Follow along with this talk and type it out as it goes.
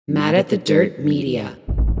Mad at the Dirt Media.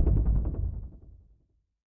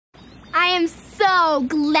 I am so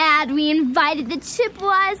glad we invited the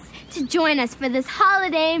Chippewas to join us for this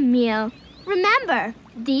holiday meal. Remember,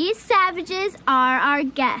 these savages are our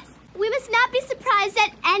guests. We must not be surprised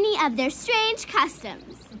at any of their strange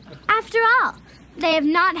customs. After all, they have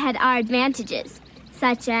not had our advantages,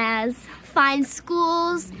 such as fine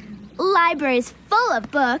schools, libraries full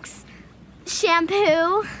of books,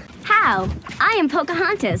 shampoo. How? I am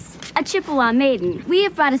Pocahontas, a Chippewa maiden. We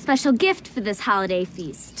have brought a special gift for this holiday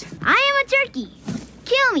feast. I am a turkey.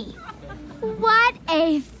 Kill me. What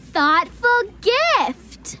a thoughtful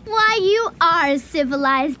gift. Why, you are as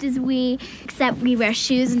civilized as we, except we wear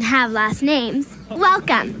shoes and have last names.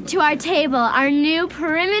 Welcome to our table, our new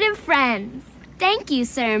primitive friends. Thank you,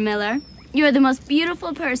 Sarah Miller. You are the most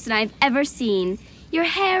beautiful person I've ever seen. Your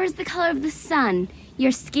hair is the color of the sun.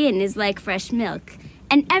 Your skin is like fresh milk.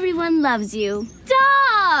 And everyone loves you.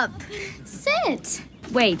 Stop! Sit.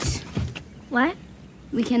 Wait. What?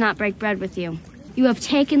 We cannot break bread with you. You have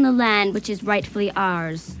taken the land which is rightfully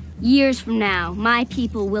ours. Years from now, my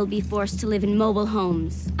people will be forced to live in mobile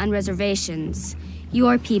homes, on reservations.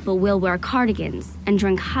 Your people will wear cardigans and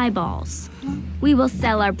drink highballs. We will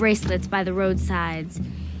sell our bracelets by the roadsides.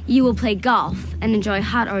 You will play golf and enjoy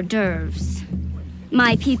hot hors d'oeuvres.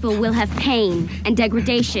 My people will have pain and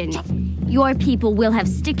degradation. Your people will have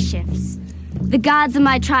stick shifts. The gods of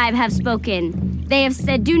my tribe have spoken. They have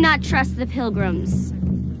said, do not trust the pilgrims,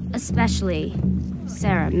 especially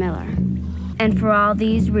Sarah Miller. And for all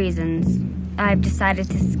these reasons, I've decided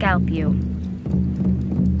to scalp you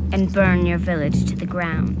and burn your village to the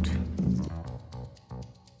ground.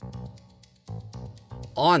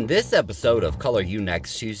 On this episode of Color You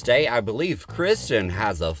Next Tuesday, I believe Kristen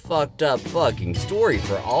has a fucked up fucking story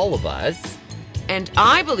for all of us. And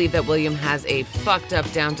I believe that William has a fucked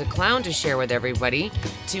up down to clown to share with everybody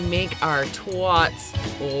to make our twats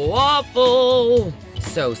waffle.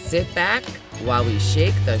 So sit back while we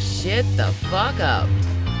shake the shit the fuck up.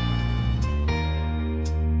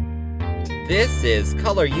 This is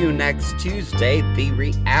Color You Next Tuesday, the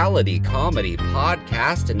reality comedy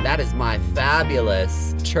podcast, and that is my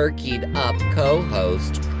fabulous turkeyed up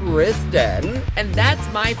co-host, Kristen. And that's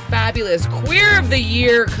my fabulous Queer of the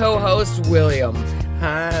Year co-host, William.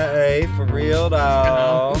 Hey, for real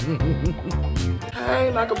though.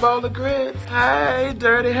 Hey, like a bowl of grits. Hey,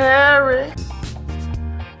 Dirty Harry.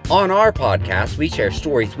 On our podcast, we share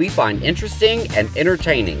stories we find interesting and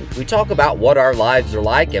entertaining. We talk about what our lives are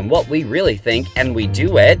like and what we really think, and we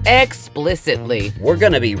do it explicitly. We're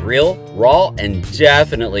gonna be real, raw, and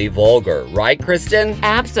definitely vulgar, right, Kristen?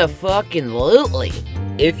 Abso-fucking-lutely.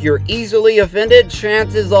 If you're easily offended,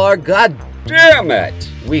 chances are, god damn it,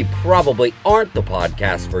 we probably aren't the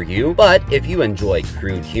podcast for you. But if you enjoy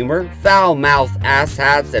crude humor, foul-mouthed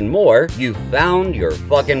asshats, and more, you found your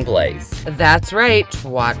fucking place. That's right,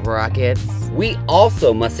 twat rockets. We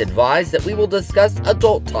also must advise that we will discuss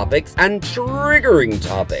adult topics and triggering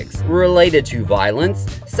topics related to violence,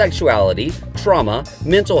 sexuality, trauma,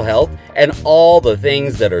 mental health, and all the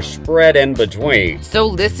things that are spread in between. So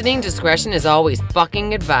listening discretion is always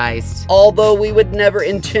fucking advised. Although we would never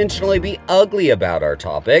intentionally be ugly about our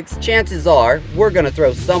topics, chances are we're gonna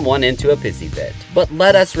throw someone into a pissy fit. But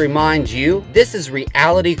let us remind you, this is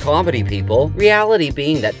reality comedy, people. Reality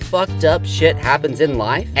being that fucked up shit happens in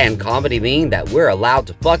life, and comedy being that we're allowed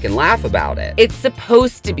to fucking laugh about it. It's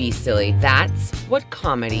supposed to be silly. That's what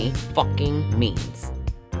comedy fucking means.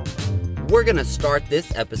 We're gonna start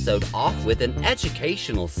this episode off with an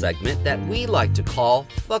educational segment that we like to call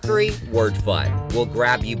Fuckery Word Fun. We'll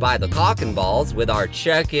grab you by the cock and balls with our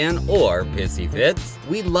check-in or pissy fits.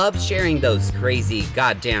 We love sharing those crazy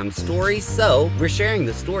goddamn stories, so we're sharing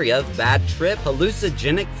the story of Bad Trip,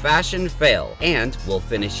 Hallucinogenic Fashion Fail. And we'll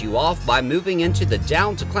finish you off by moving into the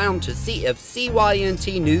Down to Clown to see if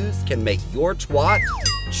CYNT News can make your twat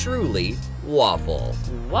truly waffle.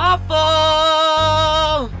 Waffle!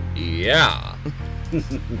 Yeah.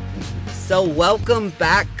 So welcome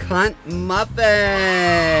back, Cunt Muffin.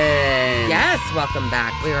 Yes, welcome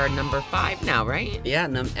back. We are number 5 now, right? Yeah,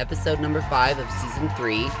 episode number 5 of season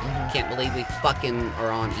 3. Can't believe we fucking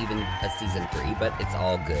are on even a season 3, but it's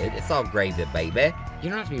all good. It's all gravy, baby. You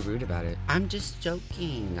don't have to be rude about it. I'm just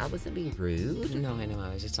joking. I wasn't being rude. No, I know. I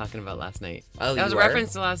was just talking about last night. Oh, that was a were?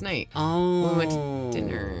 reference to last night. Oh. When we went to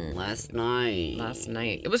dinner. Last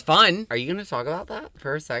night. It was fun. Are you going to talk about that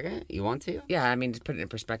for a second? You want to? Yeah, I mean, just put it in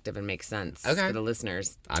perspective and make sense for the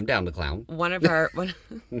listeners. I'm down to clown. One of our...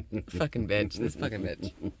 fucking bitch. This fucking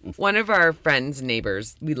bitch. One of our friends,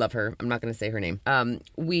 neighbors, we love her. I'm not going to say her name.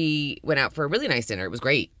 We went out for a really nice dinner. It was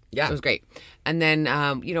great. Yeah. It was great. And then,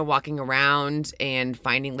 walking around and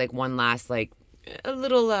finding like one last, like a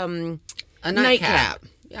little A nightcap.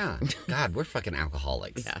 Yeah. God, we're fucking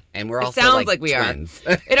alcoholics. Yeah. And we're It also sounds like we twins.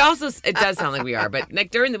 are. It does sound like we are, but like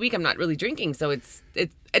during the week I'm not really drinking, so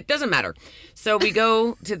it doesn't matter. So we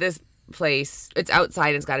go to this place. It's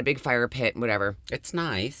outside. It's got a big fire pit, whatever. It's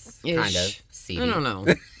nice. Ish. Kind of. Seedy. I don't know.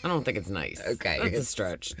 I don't think it's nice. Okay. That's a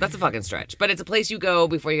stretch. That's a fucking stretch. But it's a place you go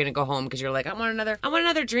before you're going to go home because you're like, I want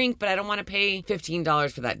another drink, but I don't want to pay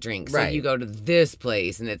 $15 for that drink. So Right. you go to this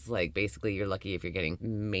place and it's like basically you're lucky if you're getting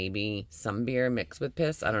maybe some beer mixed with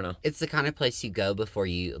piss. I don't know. It's the kind of place you go before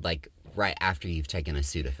you, like, right after you've taken a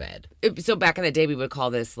Sudafed. So back in the day, we would call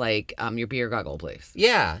this like your beer goggle place.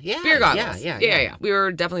 Yeah. Beer goggles. Yeah. We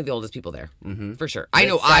were definitely the oldest people there. Mm-hmm. For sure. I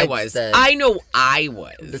know I was.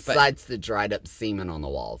 Besides the dried up semen on the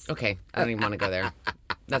walls. Okay, I don't even want to go there.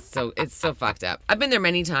 It's so fucked up. I've been there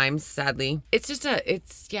many times, sadly. It's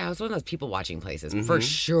one of those people watching places, for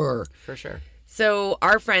sure. For sure. So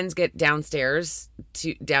our friends get downstairs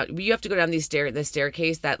you have to go down the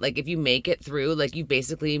staircase that like if you make it through, like you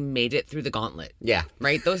basically made it through the gauntlet. Yeah.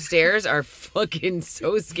 Right? Those stairs are fucking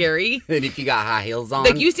so scary. And if you got high heels on.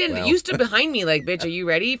 Like you stood behind me like, bitch, are you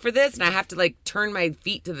ready for this? And I have to like turn my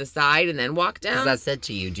feet to the side and then walk down. Because I said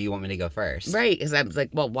to you, do you want me to go first? Right, because I was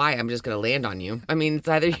like, well, why? I'm just going to land on you. I mean, it's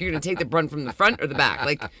either you're going to take the brunt from the front or the back.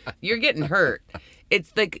 Like, you're getting hurt.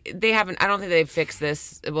 It's like they haven't. I don't think they've fixed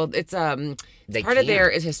this. Well, it's part of there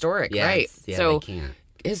is historic, yes, right? Yeah, so they can't.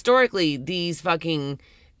 Historically, these fucking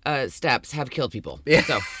steps have killed people. Yeah.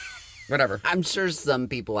 So whatever. I'm sure some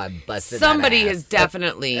people have busted. Somebody that ass. has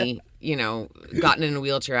definitely, gotten in a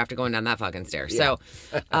wheelchair after going down that fucking stair. Yeah.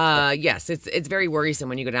 So, yes, it's very worrisome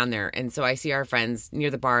when you go down there. And so I see our friends near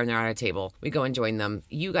the bar and they're at a table. We go and join them.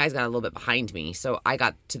 You guys got a little bit behind me, so I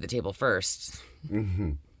got to the table first.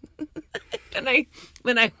 Mm-hmm. And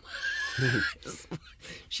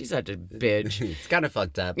she's such a bitch. It's kind of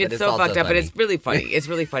fucked up. It's but so also fucked up, but funny. it's really funny. It's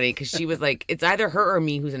really funny because she was like, it's either her or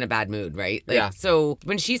me who's in a bad mood, right? Like, Yeah. So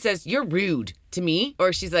when she says, you're rude to me,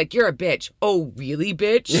 or she's like, you're a bitch. Oh, really,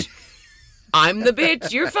 bitch? I'm the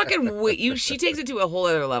bitch. You're fucking, she takes it to a whole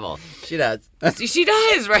other level. She does. She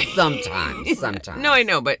does, right? Sometimes. No, I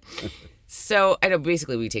know, but... So, I know,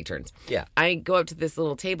 basically we take turns. Yeah. I go up to this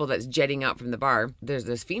little table that's jetting out from the bar. There's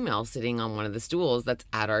this female sitting on one of the stools that's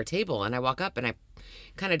at our table. And I walk up and I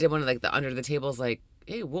kind of did one of like the under the tables like,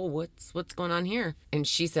 hey, whoa, what's going on here? And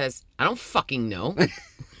she says, I don't fucking know.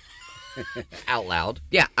 Out loud.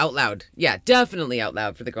 Yeah, out loud. Yeah, definitely out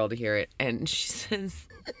loud for the girl to hear it. And she says,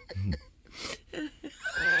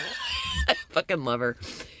 I fucking love her.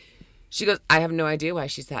 She goes, I have no idea why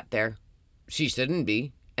she sat there. She shouldn't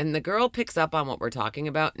be. And the girl picks up on what we're talking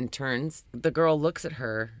about and turns. The girl looks at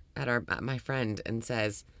her, at my friend, and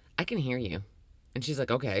says, I can hear you. And she's like,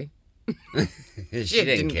 okay. She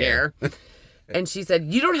didn't care. And she said,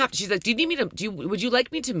 you don't have to. She's like, do you need me to, would you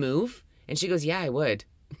like me to move? And she goes, yeah, I would.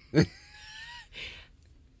 And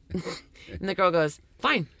the girl goes,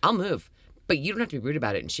 fine, I'll move. But you don't have to be rude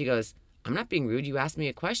about it. And she goes, I'm not being rude. You asked me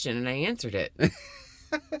a question and I answered it.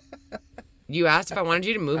 You asked if I wanted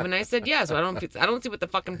you to move, and I said yes. So I don't see what the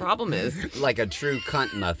fucking problem is. Like a true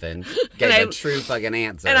cunt muffin gave a true fucking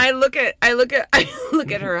answer. And I look at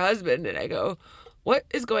her husband, and I go, "What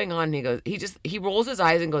is going on?" And he goes, he rolls his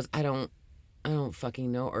eyes and goes, "I don't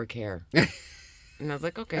fucking know or care." And I was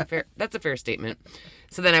like, "Okay, fair. That's a fair statement."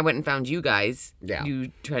 So then I went and found you guys,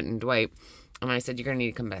 you Trent and Dwight, and I said, "You're gonna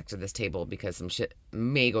need to come back to this table because some shit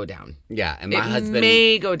may go down." Yeah, and my husband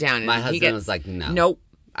may go down. My husband was like, "No, nope."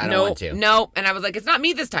 I don't want to. No. And I was like, it's not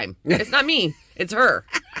me this time. It's not me. It's her.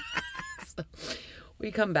 So we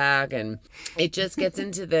come back and it just gets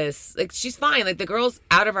into this. Like, she's fine. Like, the girl's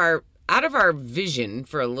out of our vision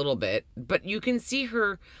for a little bit. But you can see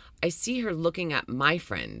her. I see her looking at my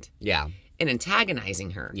friend. Yeah. And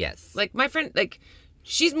antagonizing her. Yes. Like, my friend, like...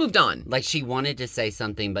 She's moved on. Like, she wanted to say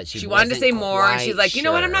something, but she wanted to say more. And she's like, you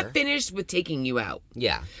know what? I'm sure. not finished with taking you out.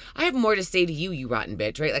 Yeah. I have more to say to you, you rotten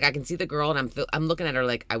bitch, right? Like, I can see the girl, and I'm looking at her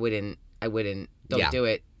like, I wouldn't. Don't do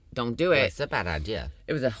it. Don't do it. Well, it's a bad idea.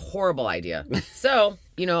 It was a horrible idea. So,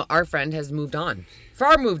 I have has moved on.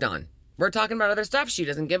 Far moved on. We're talking about other stuff. She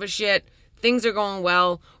doesn't give a shit. Things are going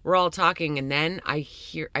well. We're all talking. And then I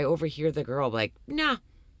overhear the girl like, nah.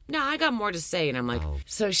 No, I got more to say. And I'm like,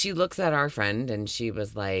 So she looks at our friend and she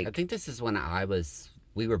was like... I think this is when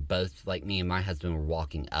we were both, like, me and my husband were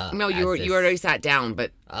walking up. No, you already sat down,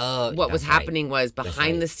 but what was happening was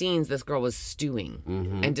behind the scenes, this girl was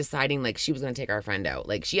stewing and deciding, like, she was going to take our friend out.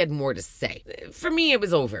 Like, she had more to say. For me, it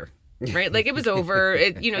was over. Right? Like, it was over.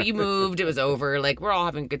 You moved. It was over. Like, we're all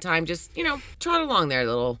having a good time. Just, trot along there,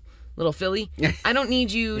 little little filly. I don't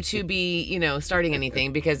need you to be, starting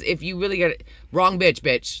anything, because if you really get it, wrong bitch.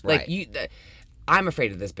 Right. Like I'm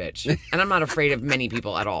afraid of this bitch, and I'm not afraid of many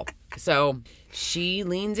people at all. So she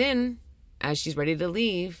leans in as she's ready to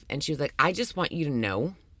leave, and she was like, I just want you to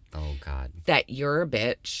know, oh God, that you're a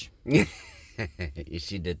bitch.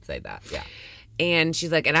 She did say that, yeah. And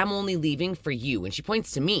she's like, and I'm only leaving for you. And she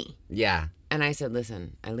points to me. Yeah. And I said,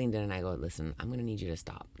 listen, I leaned in and I go, listen, I'm going to need you to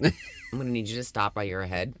stop. I'm going to need you to stop while you're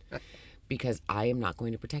ahead, because I am not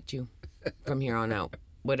going to protect you from here on out.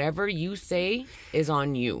 Whatever you say is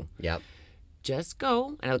on you. Yep. Just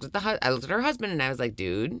go. And I looked at her husband and I was like,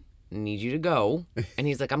 dude, I need you to go. And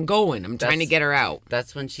he's like, I'm going. I'm trying to get her out.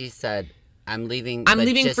 That's when she said, I'm leaving. I'm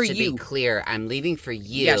leaving just for to you. Be clear, I'm leaving for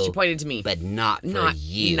you. Yeah, she pointed to me. But not for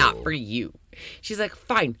you. Not for you. She's like,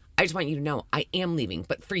 fine. I just want you to know I am leaving,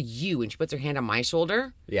 but for you. And she puts her hand on my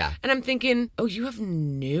shoulder. Yeah. And I'm thinking, oh, you have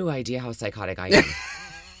no idea how psychotic I am.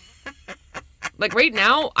 Like right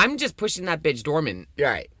now, I'm just pushing that bitch dormant.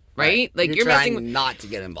 Right. Right? Like you're messing trying not to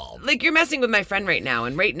get involved. Like you're messing with my friend right now,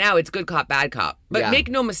 and right now it's good cop, bad cop. But make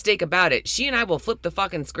no mistake about it, she and I will flip the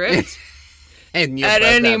fucking script. And at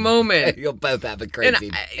any moment. You'll both have a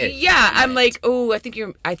crazy. I'm like, oh, I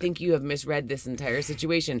think you have misread this entire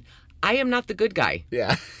situation. I am not the good guy.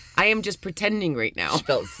 Yeah. I am just pretending right now. She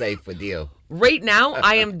felt safe with you. Right now,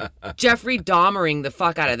 I am Jeffrey Dahmering the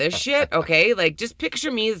fuck out of this shit, okay? Like, just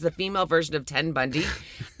picture me as the female version of Ted Bundy.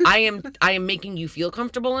 I am making you feel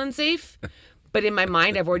comfortable and safe, but in my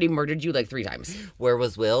mind, I've already murdered you like 3 times. Where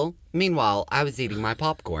was Will? Meanwhile, I was eating my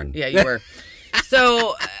popcorn. Yeah, you were.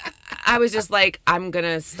 So I was just like, I'm going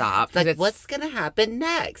to stop. Like, what's going to happen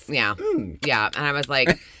next? Yeah. Yeah. And I was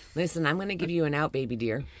like, listen, I'm going to give you an out, baby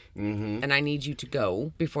dear. Mm-hmm. And I need you to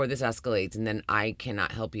go before this escalates, and then I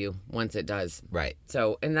cannot help you once it does. Right.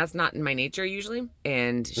 So, and that's not in my nature usually.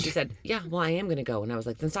 And she said, yeah, well, I am going to go. And I was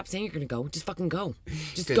like, then stop saying you're going to go. Just fucking go.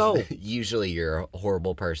 Just go. Usually you're a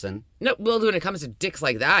horrible person. No, well, when it comes to dicks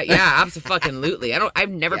like that, yeah, absolutely. I've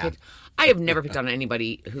never picked on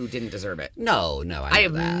anybody who didn't deserve it. No, I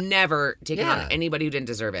have never taken on anybody who didn't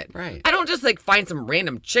deserve it. Right. I don't just like find some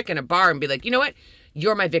random chick in a bar and be like, you know what?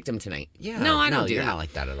 You're my victim tonight. Yeah. No, I don't do you're that. Not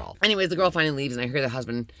like that at all. Anyways, the girl finally leaves, and I hear the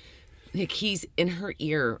husband, like, he's in her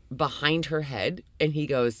ear behind her head, and he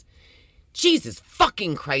goes, Jesus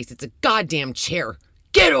fucking Christ, it's a goddamn chair.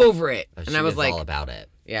 Get over it. Oh, and I was like, all about it.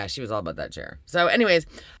 Yeah, she was all about that chair. So anyways,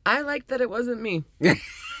 I liked that it wasn't me.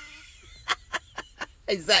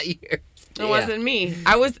 Is that you? It wasn't me.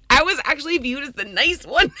 I was actually viewed as the nice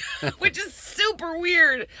one, which is super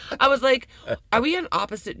weird. I was like, are we on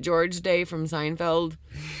opposite George Day from Seinfeld?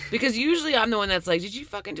 Because usually I'm the one that's like, did you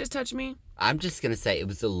fucking just touch me? I'm just going to say it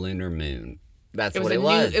was a lunar moon. That's what it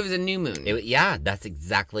was. It was a new moon. Yeah, that's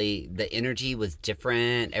exactly. The energy was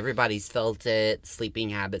different. Everybody's felt it. Sleeping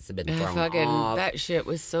habits have been thrown off. That shit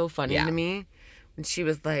was so funny to me. And she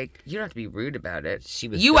was like, you don't have to be rude about it.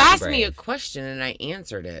 You asked me a question and I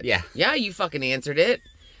answered it. Yeah. Yeah, you fucking answered it.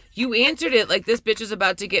 You answered it like this bitch was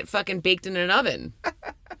about to get fucking baked in an oven.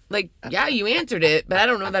 Like, yeah, you answered it, but I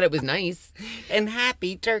don't know that it was nice. And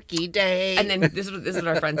happy Turkey Day. And then this is what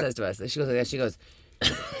our friend says to us. She goes like this.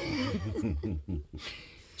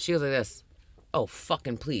 She goes like this. Oh,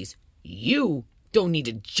 fucking please. You don't need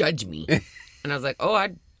to judge me. And I was like, oh,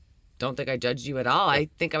 I don't think I judged you at all. I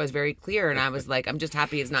think I was very clear, and I was like, I'm just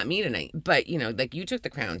happy it's not me tonight. But, like, you took the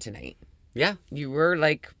crown tonight. Yeah. You were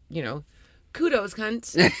like, kudos,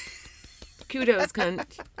 cunt. Kudos,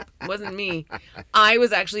 cunt. Wasn't me. I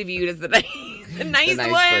was actually viewed as the nice one.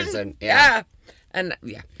 Person. Yeah. And,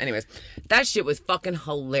 anyways, that shit was fucking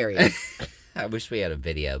hilarious. I wish we had a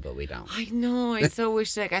video, but we don't. I know. I so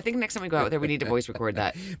wish, I think next time we go out there, we need to voice record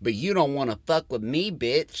that. But you don't want to fuck with me,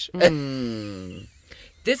 bitch.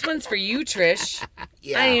 This one's for you, Trish.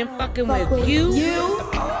 Yeah. I ain't fucking with you. You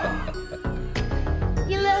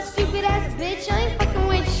little stupid ass bitch, I ain't fucking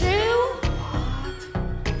with you.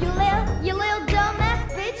 You little dumb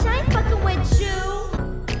ass bitch, I ain't fucking with you.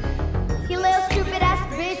 You little stupid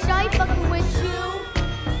ass bitch, I ain't fucking with you.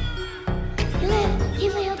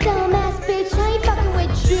 You little dumb ass bitch, I ain't fucking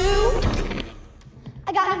with you.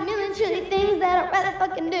 I got a million trillion things that I'd rather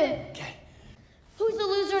fucking do. Okay. Who's the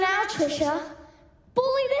loser now, Trisha?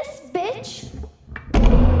 Bully this bitch.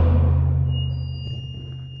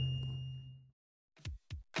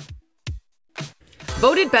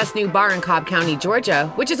 Voted best new bar in Cobb County, Georgia,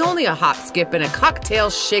 which is only a hop, skip, and a cocktail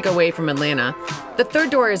shake away from Atlanta, the Third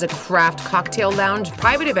Door is a craft cocktail lounge,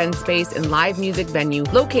 private event space, and live music venue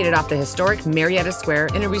located off the historic Marietta Square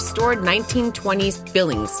in a restored 1920s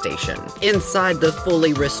filling station. Inside the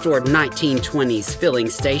fully restored 1920s filling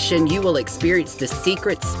station, you will experience the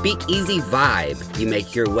secret speakeasy vibe. You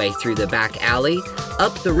make your way through the back alley,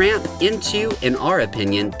 up the ramp into, in our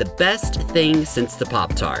opinion, the best thing since the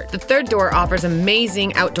Pop-Tart. The Third Door offers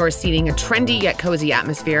amazing outdoor seating, a trendy yet cozy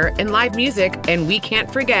atmosphere, and live music, and we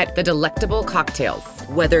can't forget the delectable cocktails.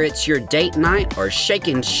 Whether it's your date night or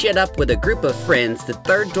shaking shit up with a group of friends, the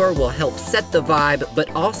Third Door will help set the vibe, but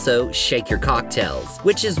also shake your cocktails,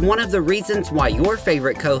 which is one of the reasons why your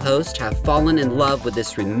favorite co-hosts have fallen in love with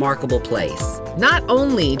this remarkable place. Not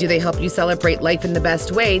only do they help you celebrate life in the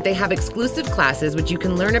best way, they have exclusive classes which you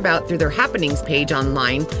can learn about through their happenings page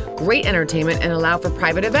online, great entertainment, and allow for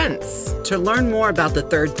private events. To learn more about the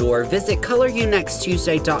Third Door, visit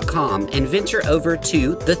coloryouNextTuesday.com and venture over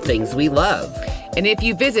to The Things We Love. And if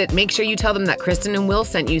you visit, make sure you tell them that Kristen and Will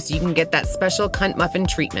sent you so you can get that special cunt muffin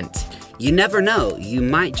treatment. You never know, you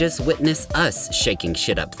might just witness us shaking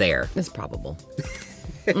shit up there. It's probable.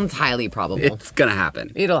 It's highly probable. It's gonna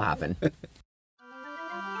happen. It'll happen.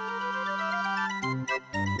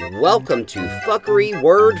 Welcome to Fuckery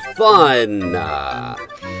Word Fun.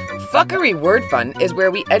 Fuckery Word Fun is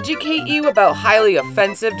where we educate you about highly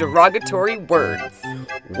offensive, derogatory words.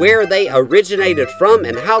 Where they originated from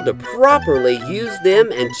and how to properly use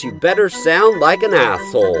them and to better sound like an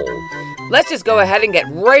asshole. Let's just go ahead and get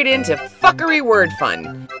right into Fuckery Word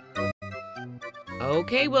Fun.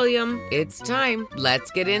 Okay, William, it's time. Let's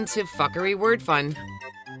get into Fuckery Word Fun.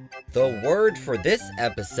 The word for this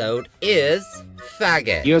episode is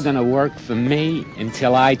faggot. You're gonna work for me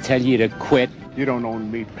until I tell you to quit. You don't own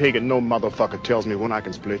me, pig, and no motherfucker tells me when I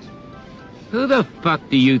can split. Who the fuck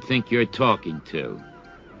do you think you're talking to?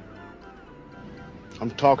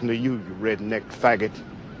 I'm talking to you, you redneck faggot.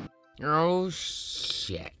 Oh,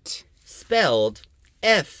 shit. Spelled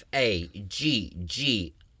F-A-G-G-O-T,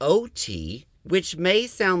 which may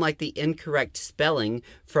sound like the incorrect spelling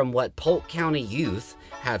from what Polk County youth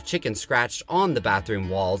have chicken scratched on the bathroom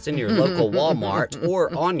walls in your local Walmart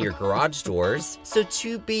or on your garage doors. So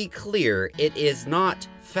to be clear, it is not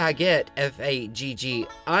faggot, F-A-G-G-I-T,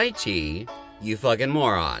 you fucking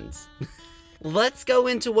morons. Let's go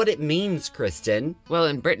into what it means, Kristen. Well,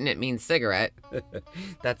 in Britain it means cigarette.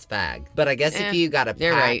 That's fag. But I guess if you got a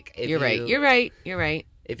pack... You're right.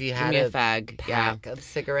 If you Give had me a a fag. pack of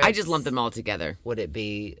cigarettes... I just lumped them all together. Would it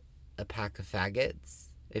be a pack of faggots?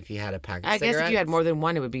 If you had a pack of I cigarettes? guess if you had more than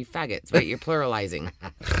one, it would be faggots. Wait, you're pluralizing.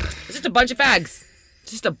 It's just a bunch of fags.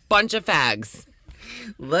 Just a bunch of fags.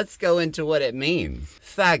 Let's go into what it means.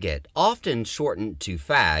 Faggot, often shortened to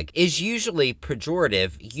fag, is usually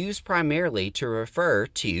pejorative, used primarily to refer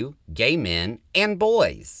to gay men and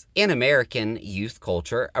boys. In American youth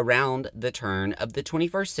culture around the turn of the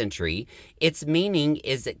 21st century, its meaning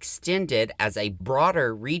is extended as a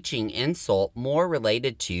broader reaching insult more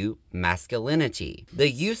related to masculinity. The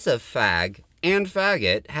use of fag and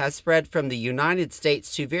faggot has spread from the United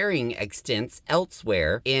States to varying extents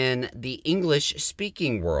elsewhere in the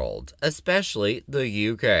English-speaking world, especially the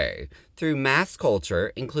UK, through mass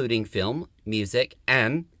culture, including film, music,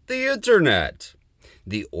 and the internet.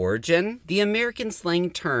 The origin? The American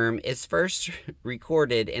slang term is first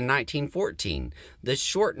recorded in 1914, the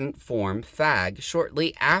shortened form fag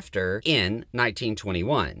shortly after in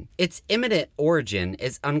 1921. Its imminent origin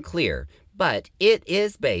is unclear, but it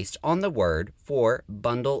is based on the word for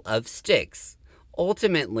bundle of sticks,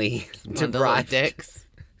 ultimately derived...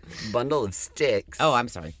 Bundle of sticks. Oh, I'm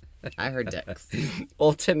sorry. I heard dicks.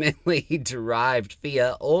 Ultimately derived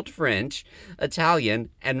via Old French, Italian,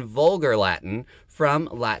 and Vulgar Latin from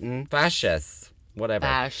Latin fascists. Whatever.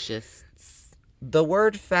 Fascists. The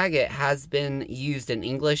word faggot has been used in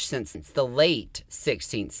English since the late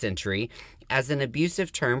 16th century as an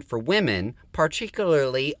abusive term for women,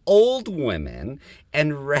 particularly old women,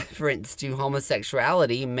 and reference to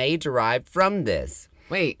homosexuality may derive from this.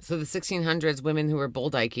 Wait, so the 1600s women who were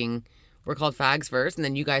bull dyking were called fags first, and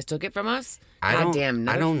then you guys took it from us? God damn,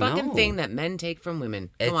 another fucking thing that men take from women.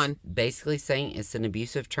 Come on. Basically saying it's an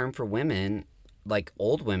abusive term for women, like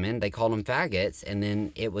old women. They called them faggots, and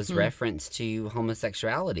then it was reference to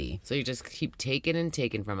homosexuality. So you just keep taking and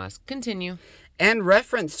taking from us. Continue. And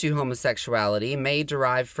reference to homosexuality may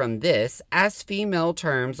derive from this, as female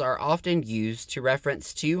terms are often used to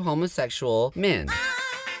reference to homosexual men.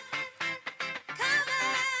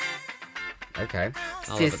 Okay.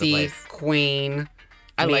 Sissy, queen.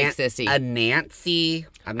 I like sissy. A Nancy.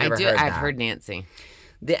 I've never heard that. I've heard Nancy.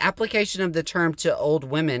 The application of the term to old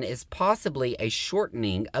women is possibly a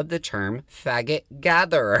shortening of the term faggot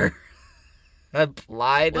gatherer.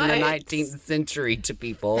 Applied in the 19th century to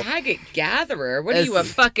people. Faggot gatherer? What are you, a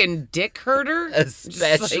fucking dick herder?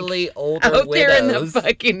 Especially like older out widows. there in the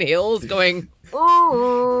fucking hills going,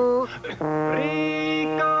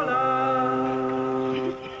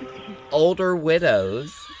 older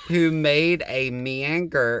widows who made a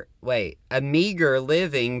meager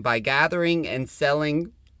living by gathering and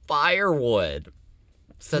selling firewood.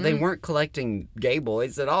 So they weren't collecting gay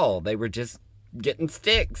boys at all. They were just getting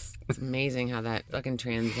sticks. It's amazing how that fucking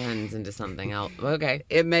transcends into something else. Okay.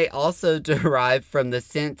 It may also derive from the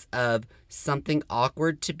sense of something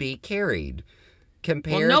awkward to be carried.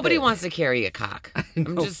 Well, nobody wants to carry a cock.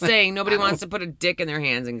 I'm just saying, nobody wants to put a dick in their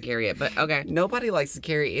hands and carry it, but okay. Nobody likes to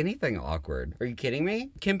carry anything awkward. Are you kidding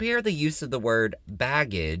me? Compare the use of the word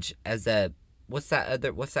baggage as a, what's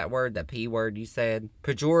that word, that P word you said?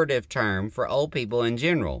 Pejorative term for old people in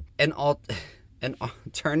general. An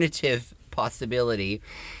alternative possibility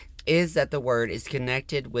is that the word is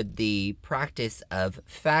connected with the practice of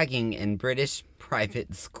fagging in British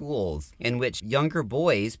private schools, in which younger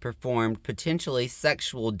boys performed potentially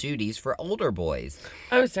sexual duties for older boys.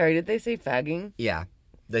 Oh, sorry, did they say fagging? Yeah.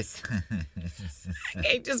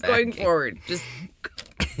 Okay, just going forward. Just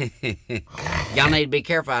y'all need to be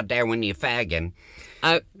careful out there when you're fagging.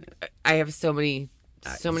 I have so many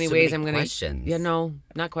ways I'm going to... questions. Yeah, no,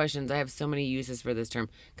 not questions. I have so many uses for this term.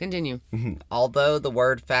 Continue. Although the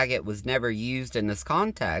word faggot was never used in this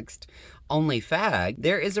context, only fag,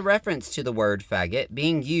 there is a reference to the word faggot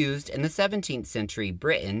being used in the 17th century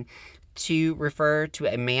Britain to refer to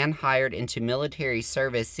a man hired into military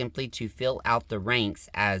service simply to fill out the ranks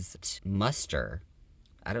as muster.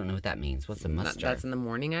 I don't know what that means. What's a muster? That's in the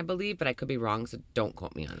morning, I believe, but I could be wrong, so don't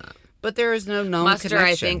quote me on that. But there is no known muster,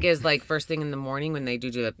 connection. I think, is like first thing in the morning when they do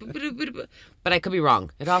that. But I could be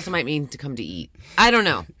wrong. It also might mean to come to eat. I don't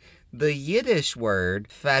know. The Yiddish word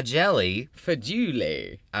fajeli,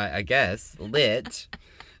 I guess,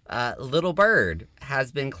 little bird,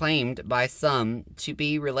 has been claimed by some to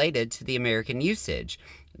be related to the American usage.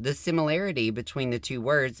 The similarity between the two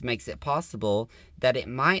words makes it possible that it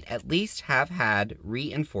might at least have had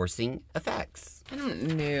reinforcing effects. I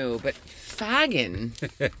don't know, but faggin'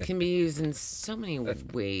 can be used in so many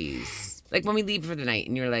ways. Like when we leave for the night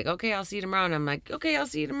and you're like, okay, I'll see you tomorrow. And I'm like, okay, I'll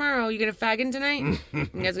see you tomorrow. You gonna faggin' tonight? You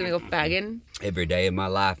guys gonna go faggin'? Every day of my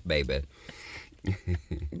life, baby.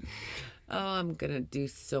 Oh, I'm gonna do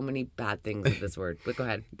so many bad things with this word. But go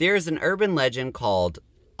ahead. There is an urban legend called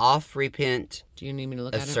Off-Repent Do you need me to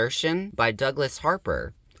look at it? Assertion by Douglas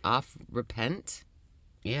Harper. Off-repent?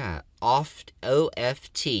 Yeah. Oft,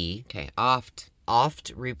 O-F-T. Okay, oft.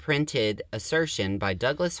 Oft-reprinted assertion by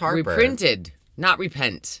Douglas Harper. Reprinted, not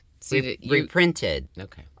repent. See, reprinted.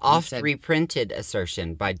 Okay. Oft-reprinted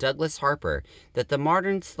assertion by Douglas Harper that the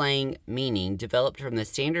modern slang meaning developed from the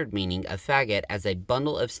standard meaning of faggot as a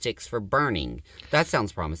bundle of sticks for burning. That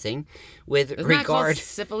sounds promising. Isn't that called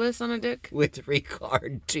syphilis on a dick? With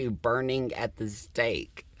regard to burning at the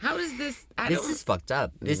stake. How is this? This is fucked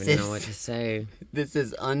up. I don't even know what to say. This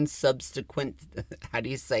is unsubsequent. How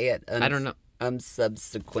do you say it? I don't know.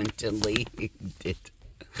 Unsubsequently.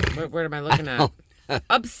 Where am I looking at?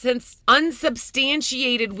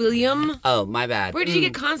 Unsubstantiated, William. Oh, my bad. Where did you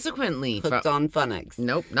get consequently? Hooked on phonics.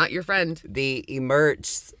 Nope, not your friend. The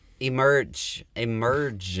emergence of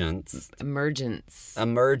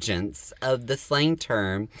the slang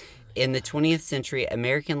term in the 20th century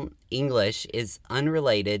American English is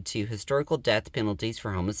unrelated to historical death penalties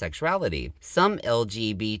for homosexuality. Some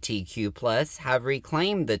LGBTQ+ have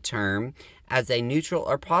reclaimed the term as a neutral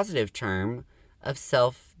or positive term of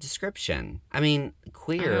self-description. I mean,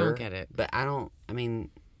 queer. I don't get it. But I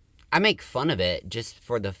make fun of it just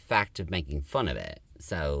for the fact of making fun of it.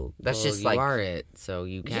 So that's just like... you are it, so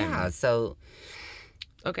you can. Yeah, so...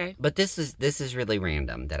 Okay. But this is really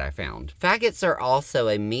random that I found. Faggots are also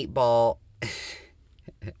a meatball...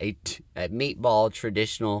 a meatball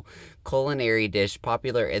traditional culinary dish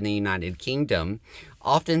popular in the United Kingdom,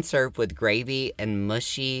 often served with gravy and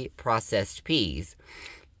mushy processed peas.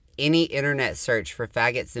 Any internet search for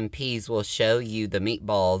faggots and peas will show you the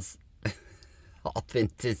meatballs'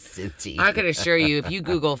 authenticity. I can assure you, if you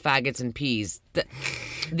Google faggots and peas,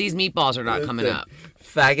 these meatballs are not coming up.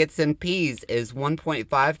 Faggots and peas is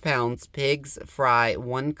 1.5 pounds pigs fry,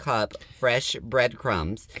 1 cup fresh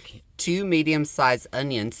breadcrumbs, 2 medium-sized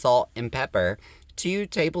onions, salt and pepper, 2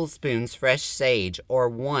 tablespoons fresh sage, or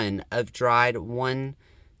 1 of dried 1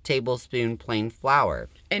 tablespoon plain flour.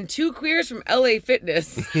 And 2 queers from LA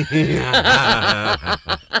Fitness.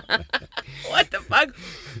 What the fuck?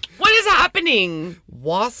 What is happening?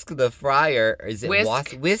 Whisk the fryer. Is it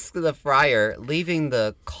whisk the fryer, leaving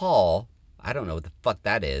the caul. I don't know what the fuck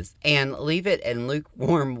that is. And leave it in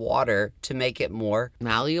lukewarm water to make it more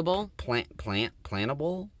malleable,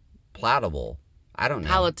 palatable. I don't know.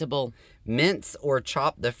 Palatable. Mince or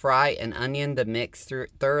chop the fry and onion to mix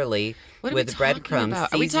thoroughly with breadcrumbs, Are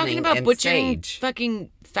we talking about and butchering sage.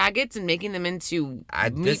 fucking faggots and making them into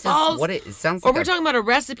This meatballs? is what it sounds Or like. we're talking about a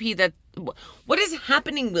recipe that... What is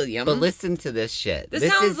happening, William? But listen to this shit. This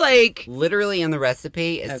sounds is like... Literally in the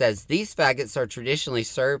recipe, it says, these faggots are traditionally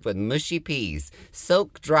served with mushy peas.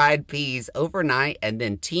 Soak dried peas overnight and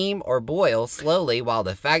then steam or boil slowly while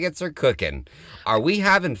the faggots are cooking. Are we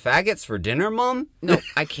having faggots for dinner, Mom? No,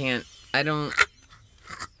 I can't. I don't...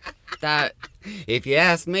 That... If you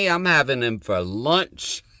ask me, I'm having them for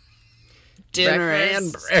lunch, dinner,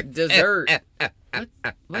 and breakfast. Dessert.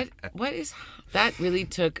 What is... That really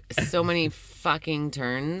took so many fucking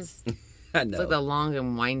turns. I know. It's like the long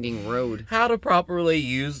and winding road. How to properly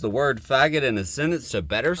use the word faggot in a sentence to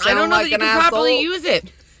better sound I don't know like that you an can asshole? properly use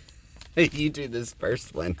it. You do this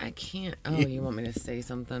first one. I can't. Oh, you want me to say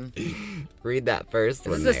something? Read that first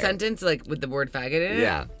one. Is this a sentence like with the word faggot in it?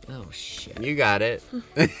 Yeah. Oh, shit. You got it.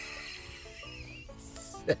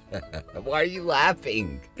 Why are you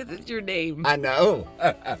laughing? Because it's your name. I know.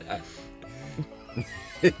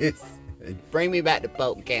 Bring me back to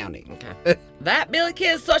Polk County. Okay. That Billy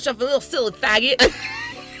Kid is such a little silly faggot.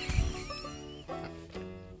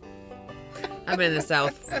 I've been in the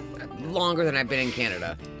South longer than I've been in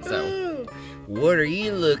Canada. So. What are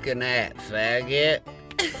you looking at, faggot?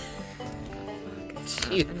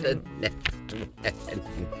 You the next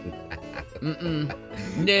one.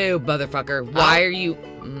 No, motherfucker. Why are you...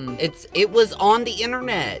 It was on the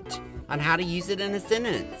internet on how to use it in a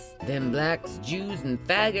sentence. Them blacks, Jews, and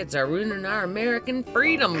faggots are ruining our American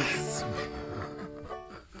freedoms.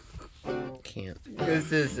 Can't.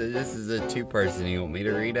 This is a 2-person. You want me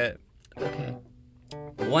to read it? Okay.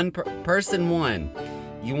 Person 1.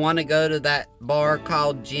 You want to go to that bar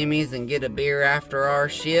called Jimmy's and get a beer after our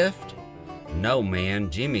shift? No,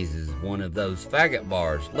 man. Jimmy's is one of those faggot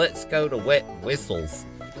bars. Let's go to Wet Whistles.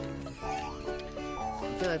 I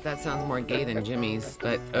feel like that sounds more gay than Jimmy's,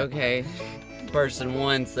 but okay. Person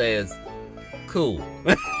 1 says, cool.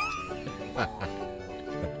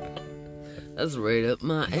 That's right up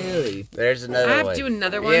my alley. There's another one. I have to do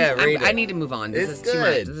another one? Yeah, read it. I need to move on. This It's is too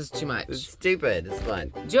good. much. This is too much. It's stupid. It's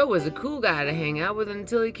fun. Joe was a cool guy to hang out with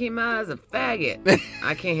until he came out as a faggot.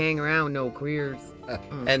 I can't hang around with no queers.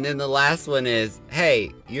 And then the last one is,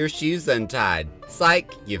 hey, your shoe's untied.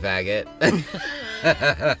 Psych, you faggot.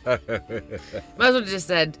 Might as well just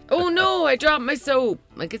said, oh no, I dropped my soap.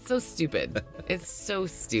 Like, it's so stupid. It's so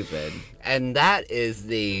stupid. And that is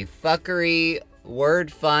the fuckery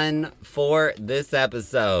word fun for this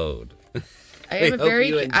episode. I hope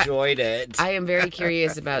you enjoyed it. I am very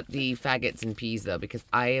curious about the faggots and peas, though, because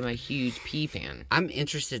I am a huge pea fan. I'm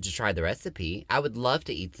interested to try the recipe. I would love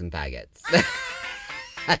to eat some faggots.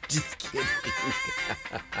 I'm just kidding.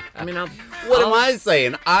 I mean, What am I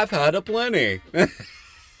saying? I've had a plenty.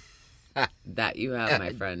 That you have,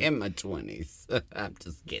 my friend. In my 20s. I'm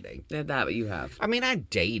just kidding. That you have. I mean, I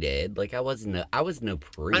dated. Like, I was no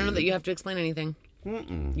prude. I don't know that you have to explain anything.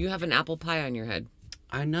 Mm-mm. You have an apple pie on your head.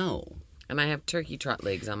 I know. And I have turkey trot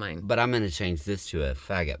legs on mine. But I'm going to change this to a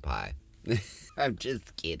faggot pie. I'm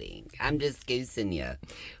just kidding. I'm just goosing you.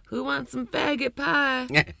 Who wants some faggot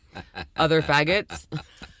pie? Other faggots?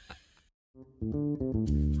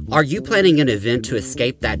 Are you planning an event to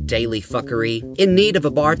escape that daily fuckery? In need of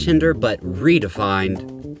a bartender but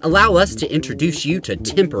redefined? Allow us to introduce you to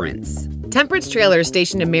Temperance. Temperance Trailer,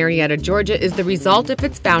 stationed in Marietta, Georgia, is the result of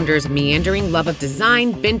its founders' meandering love of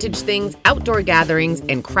design, vintage things, outdoor gatherings,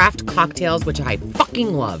 and craft cocktails, which I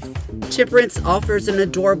fucking love. Temperance offers an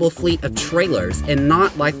adorable fleet of trailers, and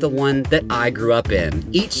not like the one that I grew up in.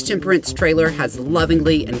 Each Temperance trailer has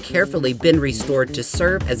lovingly and carefully been restored to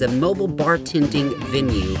serve as a mobile bartending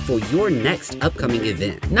venue for your next upcoming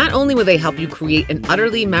event. Not only will they help you create an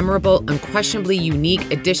utterly memorable, unquestionably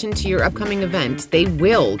unique addition to your upcoming event, they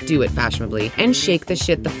will do it fashionably and shake the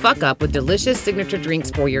shit the fuck up with delicious signature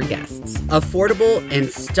drinks for your guests. Affordable and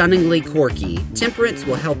stunningly quirky, Temperance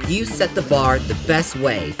will help you set the bar the best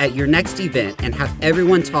way at your next event and have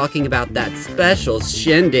everyone talking about that special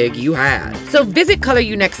shindig you had. So visit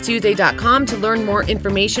ColorYouNextTuesday.com to learn more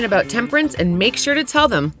information about Temperance and make sure to tell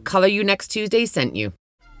them Color You Next Tuesday sent you.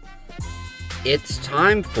 It's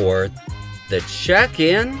time for the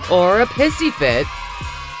check-in. Or a pissy fit.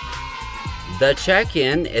 The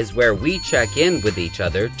check-in is where we check in with each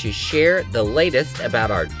other to share the latest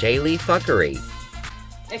about our daily fuckery.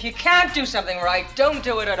 If you can't do something right, don't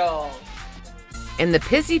do it at all. And the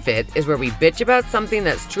pissy fit is where we bitch about something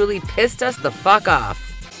that's truly pissed us the fuck off.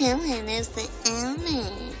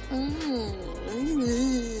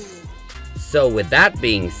 So with that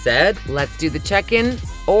being said, Let's do the check-in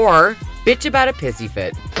or bitch about a pissy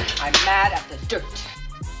fit. I'm mad at the dirt.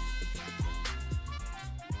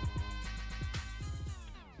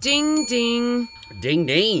 Ding ding. ding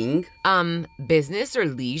ding. Business or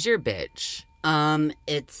leisure, bitch?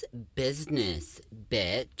 It's business,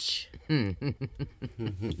 bitch.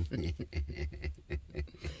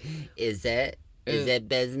 Is it? Is it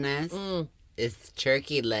business? It's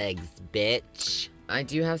turkey legs, bitch. I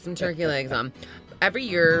do have some turkey legs on. Every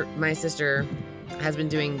year, my sister has been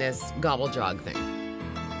doing this gobble jog thing.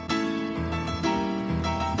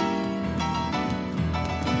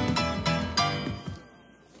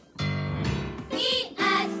 Eat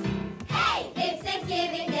us! Hey, it's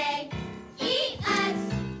Thanksgiving Day. Eat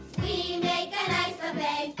us! We make a nice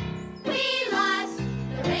buffet. We lost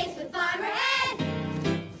the race with Farmer Ed.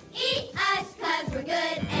 Eat us 'cause we're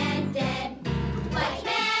good and dead. White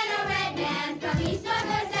man or red man from east, north,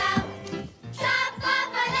 or south. Chop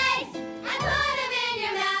off our legs and put them in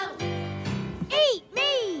your mouth. Eat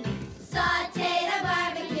me! Sauteed or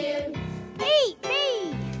barbecued. Eat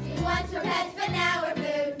me! We once were pets, but now we're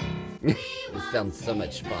food. Sounds so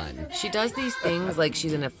much fun. She does these things like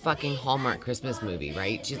she's in a fucking Hallmark Christmas movie,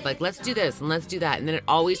 right? She's like, let's do this and let's do that. And then it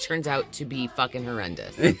always turns out to be fucking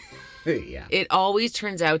horrendous. Yeah. It always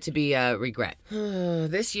turns out to be a regret.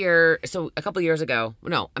 This year, so a couple years ago,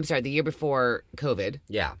 no, I'm sorry, the year before COVID.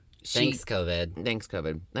 Yeah. Thanks, COVID. Thanks,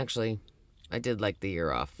 COVID. Actually, I did like the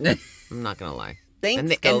year off. I'm not going to lie.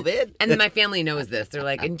 Thanks, COVID. And my family knows this. They're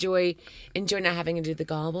like, enjoy not having to do the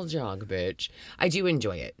gobble jog, bitch. I do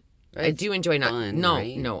enjoy it. I do enjoy not. fun, No,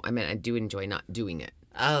 right? no. I mean, I do enjoy not doing it.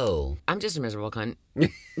 Oh. I'm just a miserable cunt.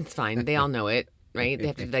 It's fine. They all know it, right? They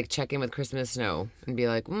have to like check in with Christmas snow and be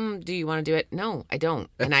like, do you want to do it? No, I don't.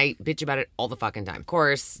 And I bitch about it all the fucking time. Of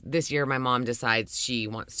course, this year my mom decides she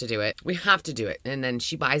wants to do it. We have to do it. And then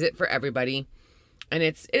she buys it for everybody. And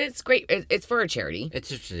it's great. It's for a charity.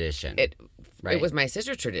 It's a tradition. It Right. was my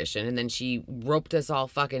sister's tradition. And then she roped us all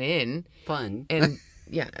fucking in. Fun. And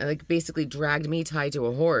yeah, like basically dragged me tied to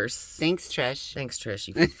a horse. Thanks, Trish. Thanks, Trish,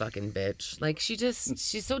 you fucking bitch. Like,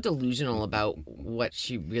 she's so delusional about what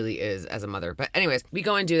she really is as a mother. But anyways, we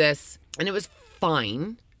go and do this, and it was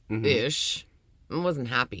fine-ish. I wasn't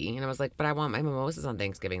happy. And I was like, but I want my mimosas on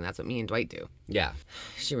Thanksgiving. That's what me and Dwight do. Yeah.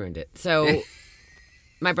 She ruined it. So one of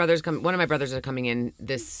my brothers are coming in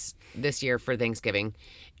this year for Thanksgiving.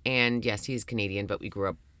 And yes, he's Canadian, but we grew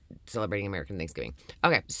up celebrating American Thanksgiving.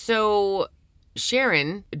 Okay, so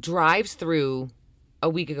Sharon drives through a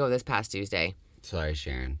week ago this past Tuesday. Sorry,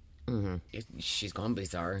 Sharon. She's gonna be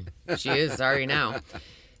sorry. She is sorry now.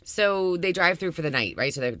 So they drive through for the night,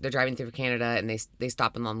 right? So they're driving through Canada, and they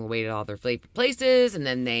stop along the way to all their places, and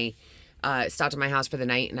then they stopped at my house for the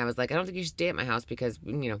night. And I was like, I don't think you should stay at my house because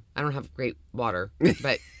I don't have great water,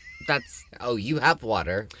 but that's Oh, you have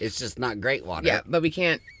water. It's just not great water. yeah. But we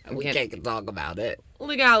can't talk about it.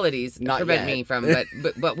 legalities Not prevent yet. me from,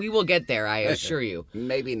 but we will get there. I assure you.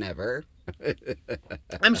 Maybe never.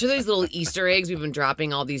 I'm sure there's little Easter eggs we've been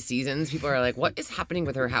dropping all these seasons. People are like, what is happening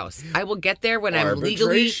with her house? I will get there when I'm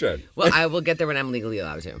legally... Arbitration. Well, I will get there when I'm legally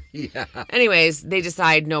allowed to. Yeah. Anyways, they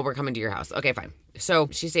decide, no, we're coming to your house. Okay, fine. So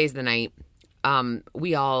she stays the night.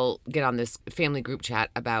 We all get on this family group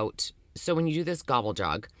chat about... So when you do this gobble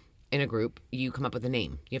jog in a group, you come up with a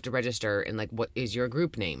name. You have to register and like, what is your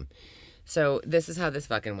group name? So this is how this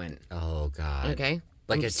fucking went. Oh, God. Okay?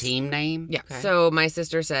 Like a team name? Yeah. Okay. So my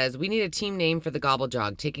sister says, we need a team name for the gobble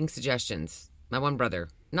jog, taking suggestions. My one brother,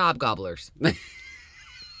 Knob Gobblers.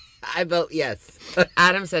 I vote yes.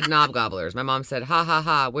 Adam said Knob Gobblers. My mom said, ha ha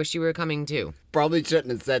ha, wish you were coming too. Probably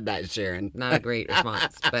shouldn't have said that, Sharon. Not a great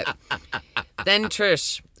response. But then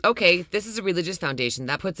Trish, okay, this is a religious foundation.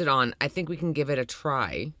 That puts it on. I think we can give it a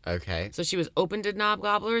try. Okay. So she was open to Knob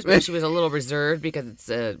Gobblers, but she was a little reserved because it's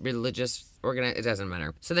a religious it doesn't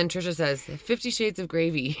matter. So then Trisha says, 50 Shades of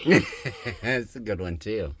Gravy. That's a good one,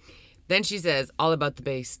 too. Then she says, all about the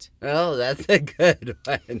based. Oh, that's a good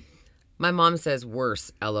one. My mom says,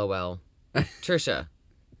 worse, LOL. Trisha,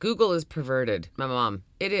 Google is perverted. My mom,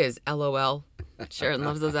 it is, LOL. Sharon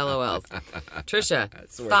loves those LOLs. Trisha,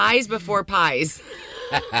 thighs before pies.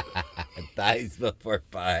 Thighs before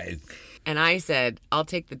pies. And I said, I'll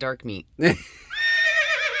take the dark meat.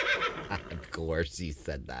 course you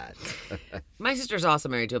said that. My sister's also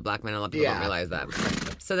married to a black man. A lot of people don't realize that.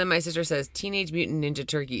 So then my sister says, Teenage Mutant Ninja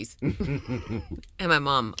Turkeys. And my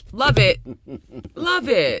mom, love it. Love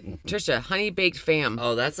it. Trisha, honey baked fam.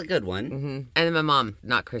 Oh, that's a good one. And then my mom,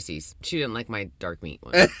 not Chrissy's. She didn't like my dark meat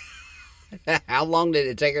one. How long did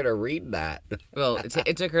it take her to read that? Well,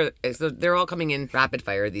 it took her. So they're all coming in rapid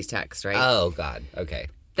fire, these texts, right? Oh, God. Okay.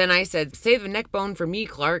 Then I said, save the neck bone for me,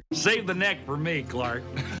 Clark. Save the neck for me, Clark.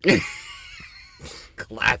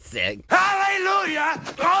 Classic. Hallelujah!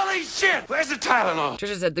 Holy shit! Where's the Tylenol?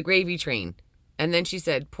 Trisha said, the gravy train. And then she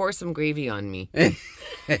said, pour some gravy on me.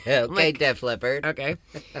 Okay, Def Leppard. Okay.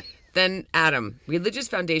 Then Adam, religious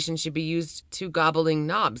foundations should be used to gobbling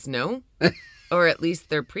knobs, no? Or at least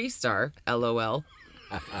their priests are, LOL.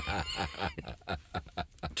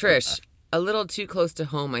 Trish, a little too close to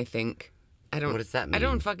home, I think. What does that mean? I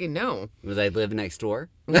don't fucking know. Do they live next door?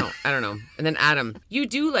 No, I don't know. And then Adam, you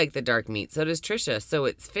do like the dark meat, so does Trisha, so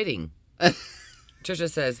it's fitting.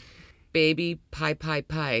 Trisha says, baby,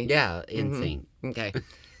 pie. Yeah, insane. Okay.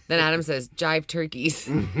 Then Adam says, jive turkeys.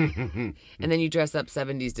 And then you dress up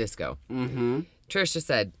 70s disco. Trisha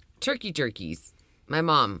said, turkey turkeys. My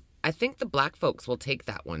mom, I think the black folks will take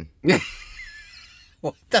that one.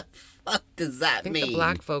 What the fuck does that I mean? think the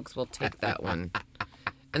black folks will take that one.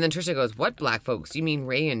 And then Trisha goes, what black folks? You mean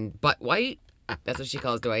Ray and Butt White? That's what she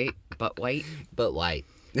calls Dwight. Butt White. But white.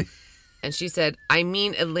 And she said, I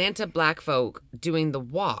mean Atlanta black folk doing the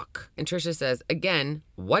walk. And Trisha says, again,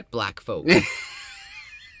 what black folk?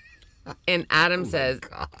 And Adam says,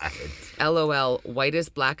 LOL,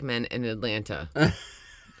 whitest black men in Atlanta.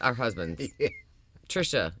 Our husbands. Yeah.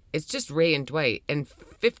 Trisha, it's just Ray and Dwight and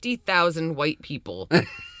 50,000 white people.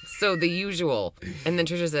 So the usual. And then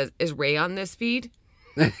Trisha says, is Ray on this feed?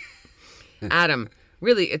 Adam,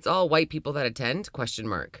 really, it's all white people that attend? Question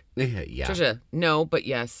mark. Yeah. Trisha, no, but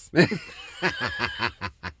yes.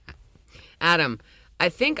 Adam, I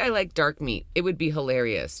think I like dark meat. It would be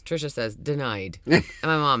hilarious. Trisha says, denied. And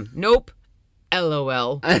my mom, nope.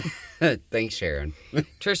 LOL. Thanks, Sharon.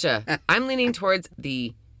 Trisha, I'm leaning towards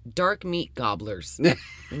the dark meat gobblers.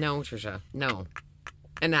 No, Trisha, no.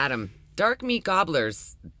 And Adam, dark meat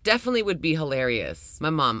gobblers definitely would be hilarious. My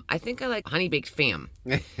mom, I think I like honey baked fam.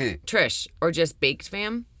 Trish, or just baked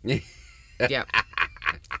fam? Yep.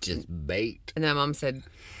 Just baked. And then mom said,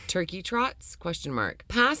 turkey trots? Question mark.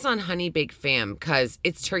 Pass on honey baked fam, cause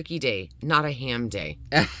it's turkey day, not a ham day.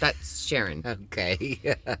 That's Sharon. Okay.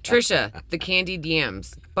 Trisha, the candied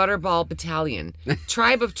yams, butterball battalion,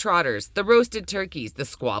 tribe of trotters, the roasted turkeys, the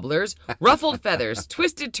squabblers, ruffled feathers,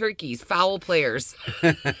 twisted turkeys, foul players.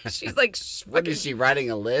 She's like, What is she writing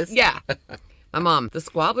a list? yeah. My mom, the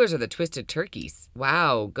squabblers are the twisted turkeys.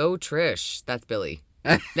 Wow, go Trish. That's Billy.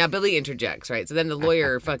 Now Billy interjects, right? So then the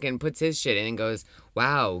lawyer fucking puts his shit in and goes,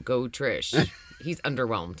 wow, go Trish. He's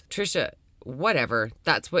underwhelmed. Trisha, whatever.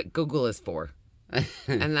 That's what Google is for.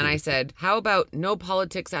 And then I said, how about no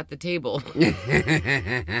politics at the table?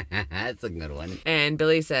 That's a good one. And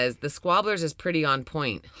Billy says, the squabblers is pretty on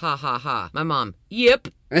point. Ha ha ha. My mom, yep.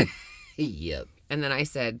 Yep. And then I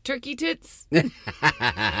said, turkey tits?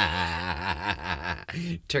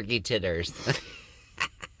 Turkey titters.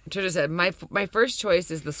 Trisha said, my first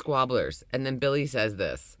choice is the squabblers. And then Billy says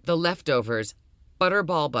this, the leftovers,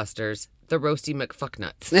 butterball busters, the roasty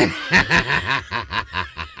McFucknuts.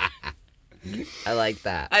 I like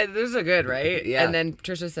that. Those are good, right? Yeah. And then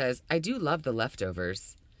Trisha says, I do love the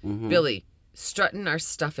leftovers. Billy, strutting our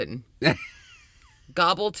stuffing.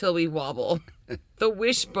 Gobble till we wobble. The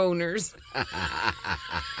wishboners.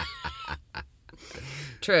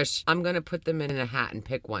 Trish, I'm going to put them in a hat and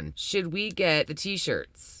pick one. Should we get the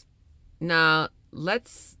t-shirts? Now,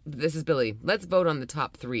 this is Billy. Let's vote on the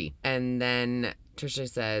top 3. And then Trisha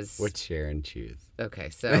says... What'd Sharon choose?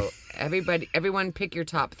 Okay, so everyone pick your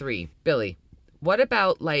top 3. Billy, what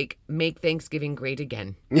about, like, make Thanksgiving great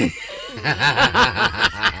again?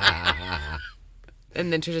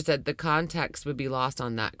 And then Trisha said, the context would be lost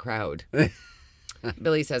on that crowd.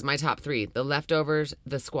 Billy says, my top 3, the leftovers,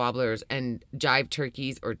 the squabblers, and jive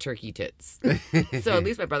turkeys or turkey tits. So at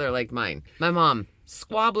least my brother liked mine. My mom,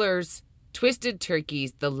 squabblers, twisted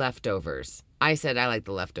turkeys, the leftovers. I said I like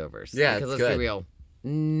the leftovers. Yeah, because let's good. be real,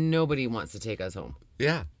 nobody wants to take us home.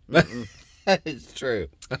 Yeah. It's true.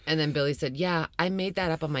 And then Billy said, yeah, I made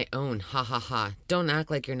that up on my own. Ha ha ha. Don't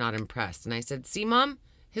act like you're not impressed. And I said, see, Mom,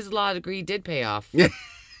 his law degree did pay off. Yeah.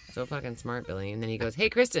 So fucking smart, Billy. And then he goes, hey,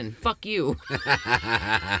 Kristen, fuck you.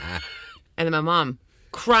 And then my mom,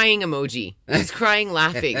 crying emoji. She's crying,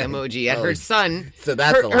 laughing emoji at her son. So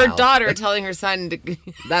that's her allowed. daughter telling her son to...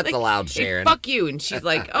 That's like, allowed, hey, Sharon. fuck you. And she's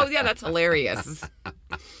like, oh, yeah, that's hilarious.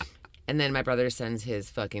 And then my brother sends his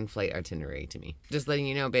fucking flight itinerary to me. Just letting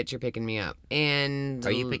you know, bitch, you're picking me up. And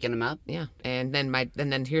Are you picking him up? Yeah. And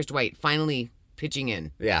then here's Dwight finally pitching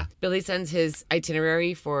in. Yeah. Billy sends his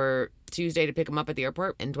itinerary for Tuesday to pick him up at the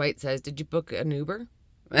airport, and Dwight says, "Did you book an Uber?"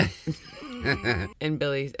 And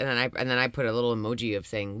Billy and then I put a little emoji of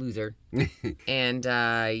saying loser. And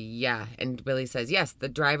yeah, and Billy says, "Yes, the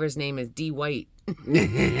driver's name is D. White."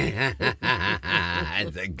 That's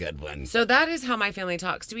a good one. So that is how my family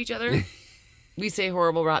talks to each other. We say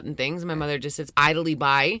horrible, rotten things. My mother just sits idly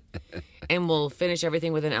by, and we'll finish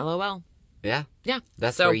everything with an LOL. Yeah. Yeah.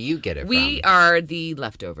 That's so where you get it we from. are the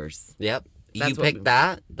leftovers. Yep. That's You what picked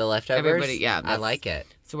that? The leftovers? Everybody, yeah. I like it.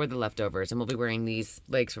 So we're the leftovers, and we'll be wearing these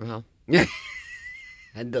legs from hell.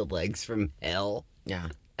 And the legs from hell. Yeah.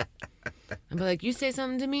 I'll be like, you say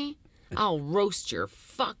something to me, I'll roast your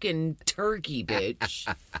fucking turkey,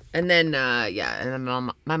 bitch. And then, yeah, and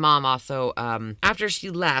then my mom also, after she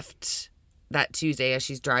left that Tuesday as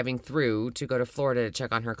she's driving through to go to Florida to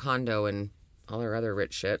check on her condo and all her other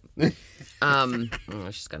rich shit, she's got a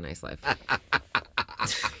nice life.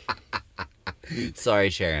 Sorry,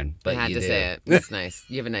 Sharon, but I had you to do. say it. It's nice.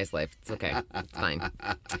 You have a nice life. It's okay. It's fine.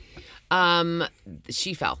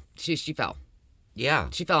 She fell. She fell. Yeah.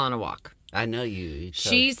 She fell on a walk. I know you.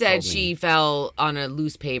 She said she fell on a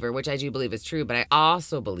loose paver, which I do believe is true, but I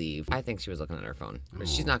also believe, I think she was looking at her phone. But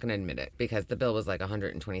she's not going to admit it because the bill was like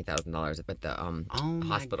 $120,000 at the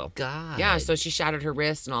hospital. Oh, my God. Yeah, so she shattered her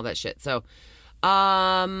wrist and all that shit. So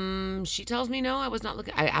she tells me, no, I was not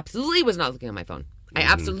looking. I absolutely was not looking at my phone. I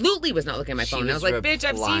absolutely was not looking at my phone. I was like, bitch,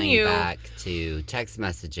 I've seen you. Back to text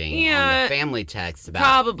messaging Yeah, on the family text about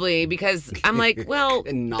probably because I'm like, well,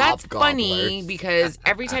 that's funny gobblers. because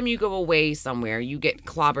every time you go away somewhere, you get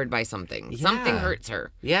clobbered by something. Yeah. Something hurts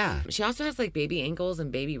her. Yeah. She also has like baby ankles and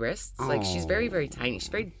baby wrists. Like she's very, very tiny. She's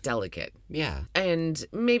very delicate. Yeah. And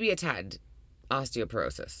maybe a tad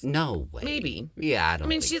osteoporosis. No way. Maybe. Yeah, I don't. I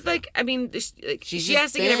mean, think she's so. like, I mean, she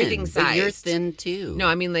has to thin, get everything sized. But you're thin too. No,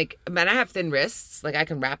 I mean, like, man, I have thin wrists. Like, I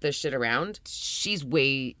can wrap this shit around. She's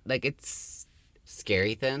way, like, it's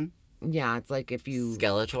scary thin. Yeah, it's like if you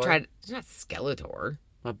Skeletor. It's not Skeletor.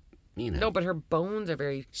 Well, you know. No, but her bones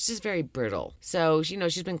are she's just very brittle. So,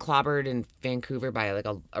 she's been clobbered in Vancouver by like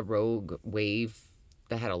a rogue wave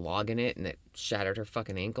that had a log in it and it shattered her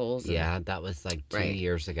fucking ankles. Yeah, that was like 2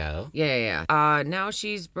 years ago. Yeah. Now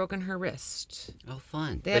she's broken her wrist. Oh,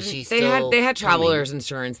 fun. They had traveler's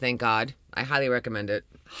insurance, thank God. I highly recommend it.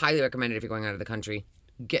 Highly recommend it if you're going out of the country.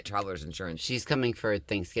 Get traveler's insurance. She's coming for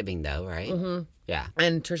Thanksgiving though, right? Mm-hmm. Yeah.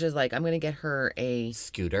 And Trisha's like, I'm going to get her a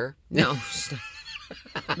scooter. No.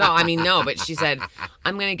 No, but she said,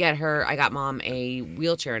 I'm going to get her, I got Mom a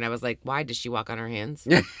wheelchair. And I was like, why? Does she walk on her hands?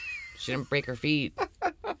 She didn't break her feet.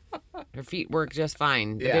 Her feet work just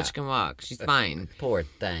fine. The bitch can walk. She's fine. Poor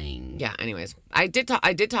thing. Yeah, anyways. I did talk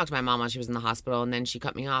to my mom while she was in the hospital, and then she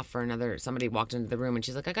cut me off for somebody walked into the room, and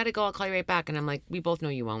she's like, I gotta go, I'll call you right back. And I'm like, we both know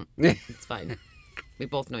you won't. It's fine. We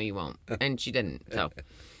both know you won't. And she didn't, so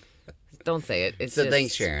don't say it. It's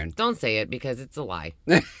thanks, Sharon. Don't say it because it's a lie.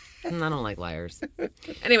 I don't like liars.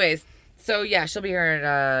 Anyways, so yeah, she'll be here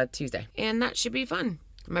at Tuesday. And that should be fun.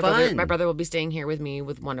 My brother will be staying here with me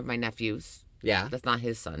with one of my nephews. Yeah. That's not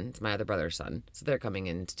his son. It's my other brother's son. So they're coming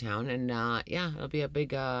into town. And yeah, it'll be a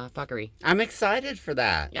big fuckery. I'm excited for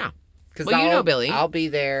that. Yeah. Because you know Billy. I'll be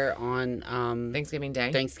there on Thanksgiving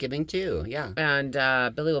Day. Thanksgiving too, yeah. And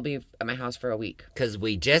Billy will be at my house for a week. Because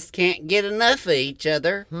we just can't get enough of each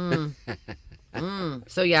other.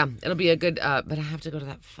 So yeah, it'll be a good, but I have to go to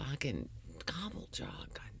that fucking gobble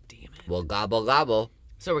jog. God damn it. Well, gobble, gobble.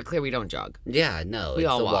 So we're clear we don't jog. Yeah, no, we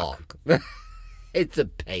it's all a walk. It's a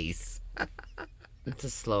pace. It's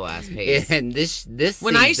a slow ass pace. And this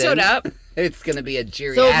when season, I showed up, it's gonna be a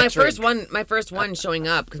geriatric. So my first one showing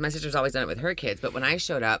up, because my sister's always done it with her kids. But when I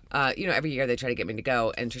showed up, every year they try to get me to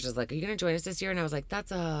go, and Trisha's like, "Are you gonna join us this year?" And I was like,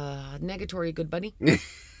 "That's a negatory, good buddy."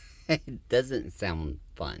 It doesn't sound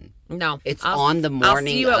fun. No, it's on the morning I'll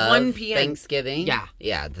see you at of 1 p.m. Thanksgiving.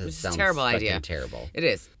 Yeah, that sounds a terrible idea. Terrible. It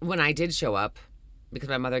is. When I did show up, because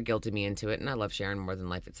my mother guilted me into it, and I love Sharon more than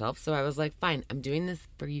life itself, so I was like, "Fine, I'm doing this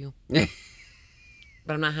for you."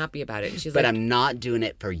 But I'm not happy about it. And she's but like, I'm not doing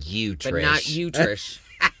it for you, Trish. But not you, Trish.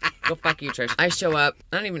 Go fuck you, Trish. I show up.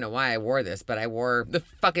 I don't even know why I wore this, but I wore the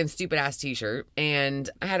fucking stupid ass t-shirt. And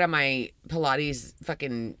I had on my Pilates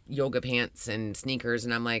fucking yoga pants and sneakers.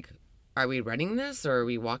 And I'm like, are we running this or are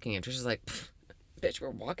we walking? And Trisha's like, bitch, we're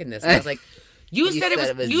walking this. And I was like, You said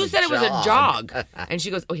it was a jog. And she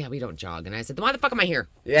goes, oh, yeah, we don't jog. And I said, then why the fuck am I here?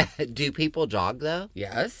 Yeah. Do people jog, though?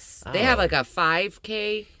 Yes. They have like a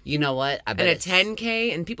 5K. You know what? I bet and a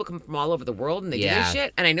 10K, and people come from all over the world, and they do this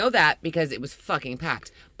shit. And I know that because it was fucking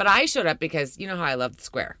packed. But I showed up because you know how I love the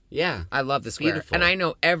square. Yeah. I love the square. Beautiful. And I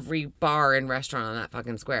know every bar and restaurant on that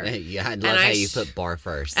fucking square. Yeah, I love how you put bar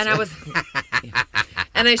first. And I was...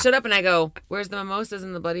 And I showed up and I go, where's the mimosas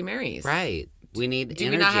and the Bloody Marys? Right. We need Do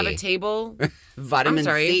energy. we not have a table? Vitamin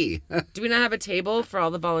C. Do we not have a table for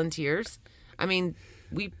all the volunteers? I mean,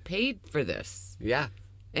 we paid for this. Yeah.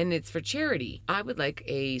 And it's for charity. I would like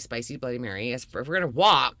a spicy Bloody Mary. If we're going to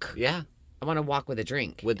walk, yeah, I want to walk with a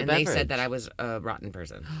drink. With the beverage. They said that I was a rotten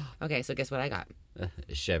person. Okay, so guess what I got? A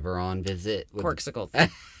Chevron visit. Corksicles.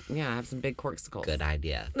 Yeah, I have some big corksicles. Good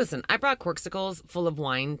idea. Listen, I brought corksicles full of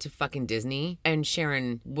wine to fucking Disney, and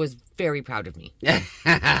Sharon was very proud of me.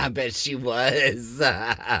 I bet she was.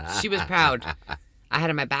 She was proud. I had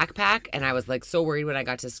it in my backpack, and I was like so worried when I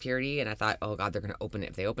got to security, and I thought, oh God, they're going to open it.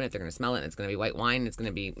 If they open it, they're going to smell it, and it's going to be white wine, and it's going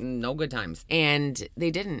to be no good times. And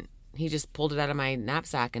they didn't. He just pulled it out of my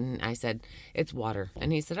knapsack, and I said, it's water.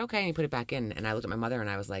 And he said, okay, and he put it back in. And I looked at my mother, and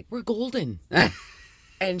I was like, we're golden.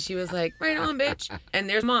 And she was like, right on, bitch. And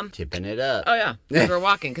there's Mom. Tipping it up. Oh, yeah. As we're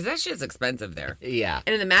walking, because that shit's expensive there. Yeah.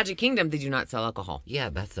 And in the Magic Kingdom, they do not sell alcohol.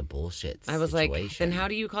 Yeah, that's a bullshit I was situation. like, then how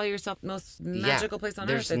do you call yourself the most magical place on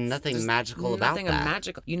There's earth? nothing magical about that. Nothing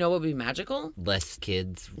magical. You know what would be magical? Less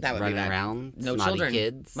kids that would running be around. No snotty children.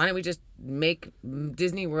 Kids. Why don't we just make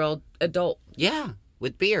Disney World adult? Yeah,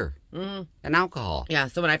 with beer and alcohol. Yeah,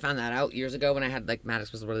 so when I found that out years ago when I had, like,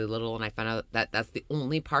 Maddox was really little, and I found out that that's the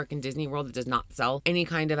only park in Disney World that does not sell any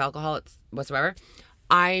kind of alcohol whatsoever,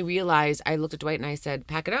 I realized, I looked at Dwight and I said,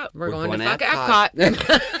 pack it up. We're going to fuck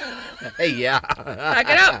Epcot. Yeah. Pack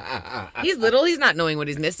it up. He's little. He's not knowing what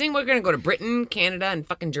he's missing. We're going to go to Britain, Canada, and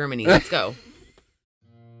fucking Germany. Let's go.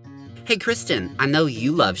 Hey, Kristen, I know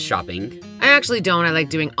you love shopping. I actually don't. I like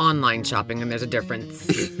doing online shopping, and there's a difference.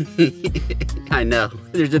 I know.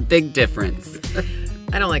 There's a big difference.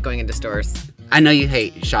 I don't like going into stores. I know you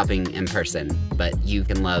hate shopping in person, but you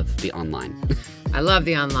can love the online. I love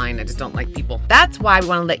the online. I just don't like people. That's why we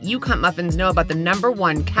want to let you Cunt Muffins know about the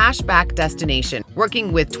 #1 cashback destination.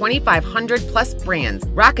 Working with 2,500 plus brands,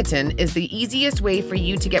 Rakuten is the easiest way for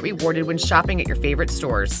you to get rewarded when shopping at your favorite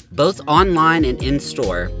stores. Both online and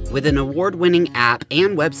in-store, with an award-winning app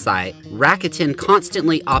and website, Rakuten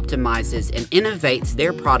constantly optimizes and innovates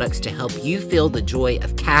their products to help you feel the joy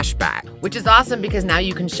of cashback. Which is awesome because now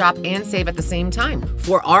you can shop and save at the same time.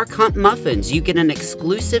 For our Cunt Muffins, you get an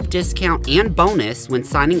exclusive discount and bonus when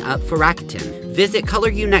signing up for Rakuten. Visit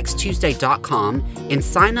ColorYouNextTuesday.com and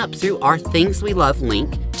sign up through our Things We Love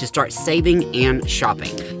link to start saving and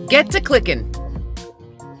shopping. Get to clicking.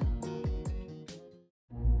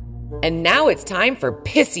 And now it's time for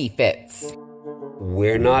Pissy Fits.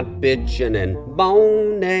 We're not bitching and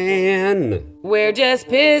moaning. We're just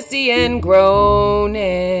pissy and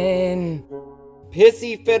groaning.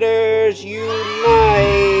 Pissy Fitters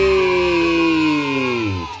Unite!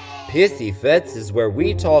 Pissy Fits is where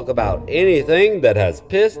we talk about anything that has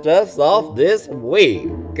pissed us off this week.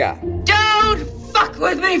 Don't fuck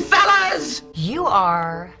with me, fellas! You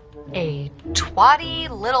are a twatty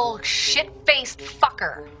little shit-faced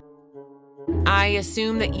fucker. I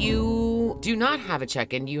assume that you do not have a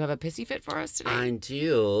check-in. You have a pissy fit for us today? I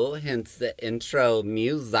do, hence the intro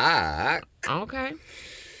music. Okay.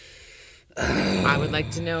 I would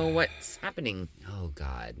like to know what's happening. Oh,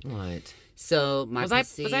 God. What? So, my was I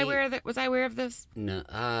aware of that? Was I aware of this? No,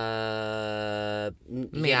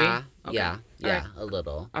 maybe. Yeah, okay. yeah, right. A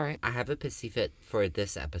little. All right. I have a pissy fit for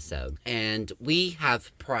this episode, and we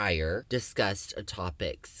have prior discussed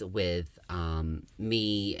topics with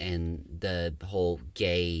me and the whole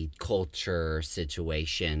gay culture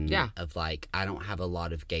situation. Yeah. Of like, I don't have a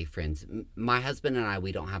lot of gay friends. My husband and I,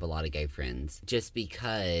 we don't have a lot of gay friends, just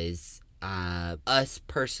because. Us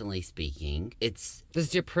personally speaking, this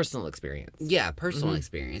is your personal experience. Yeah, personal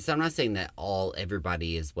experience. I'm not saying that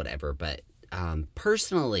everybody is whatever, but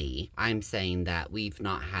personally, I'm saying that we've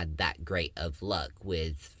not had that great of luck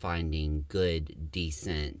with finding good,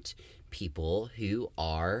 decent people who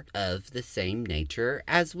are of the same nature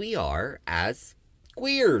as we are as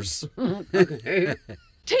queers. Tina,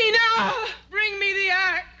 bring me the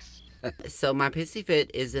axe. So my pissy fit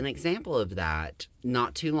is an example of that.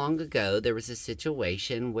 Not too long ago, there was a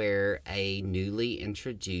situation where a newly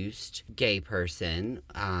introduced gay person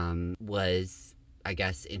was, I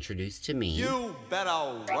guess, introduced to me. You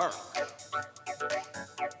better work.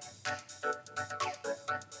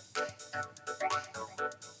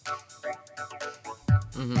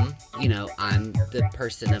 You know, I'm the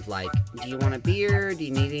person of like, do you want a beer? Do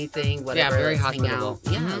you need anything? Whatever. Yeah, very let's hang hospitable.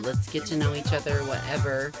 out. Yeah, let's get to know each other,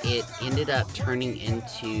 whatever. It ended up turning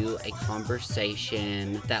into a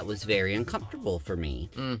conversation that was very uncomfortable for me.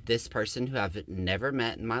 This person who I've never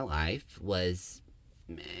met in my life was,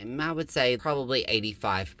 I would say, probably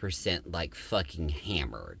 85% like fucking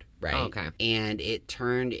hammered. Right. Oh, okay. And it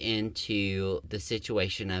turned into the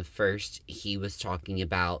situation of first he was talking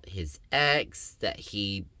about his ex that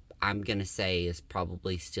I'm going to say is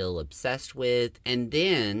probably still obsessed with. And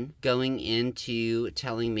then going into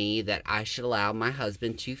telling me that I should allow my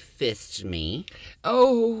husband to fist me.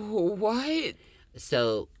 Oh, what?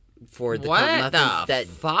 So for the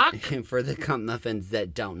for the cunt muffins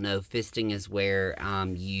that don't know, fisting is where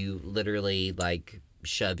you literally like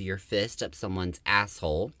shove your fist up someone's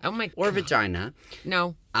asshole. Oh my or God. vagina.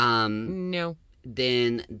 No. No.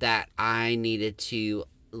 Then that I needed to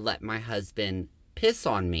let my husband piss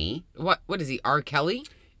on me. What is he, R. Kelly?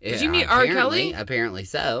 Did Yeah, you meet R. Kelly? Apparently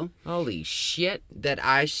so. Holy shit. That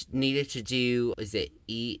I needed to do, is it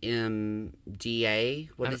EMDA?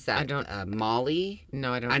 What is that? I don't. Molly?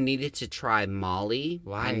 No, I don't. I needed to try Molly.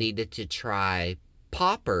 Why? I needed to try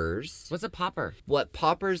poppers. What's a popper? What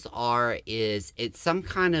poppers are is it's some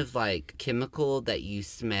kind of like chemical that you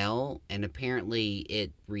smell and apparently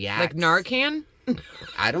it reacts. Like Narcan?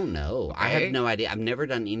 I don't know. Okay. I have no idea. I've never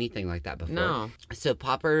done anything like that before. No. So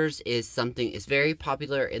poppers is something, it's very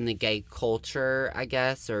popular in the gay culture, I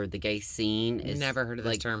guess, or the gay scene. It's Never heard of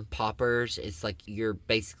this like term. Poppers, it's like you're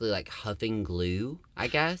basically like huffing glue, I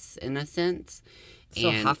guess, in a sense. So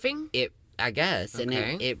And huffing? I guess.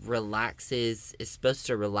 Okay. And it relaxes, it's supposed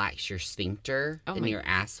to relax your sphincter in your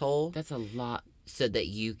asshole. That's a lot. So that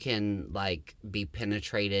you can, like, be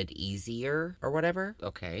penetrated easier or whatever.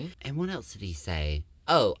 Okay. And what else did he say?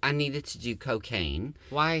 Oh, I needed to do cocaine.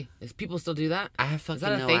 Why? Does people still do that? I have Is that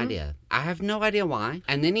fucking a no thing? idea. I have no idea why.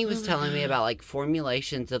 And then he was telling me about like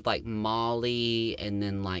formulations of like Molly and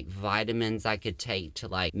then like vitamins I could take to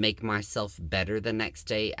like make myself better the next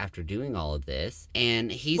day after doing all of this.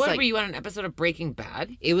 And he's What, like, were you on an episode of Breaking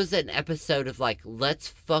Bad? it was an episode of like, let's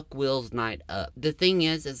fuck Will's night up. The thing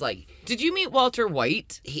is like, Did you meet Walter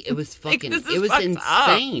White? it was fucking, this is it was fucked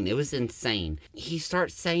insane. It was insane. He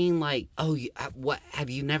starts saying like, oh, what, have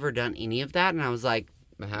you never done any of that? And I was like,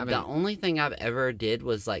 I haven't. the only thing I've ever did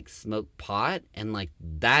was like smoke pot, and like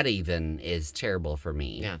that even is terrible for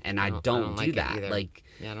me. Yeah, and I don't do like it that. either. Like,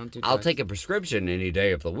 Yeah, I don't do I'll drugs. take a prescription any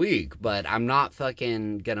day of the week, but I'm not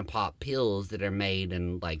fucking gonna pop pills that are made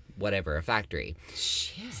in like whatever, a factory.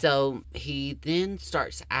 Shit. So he then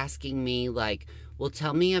starts asking me like, well,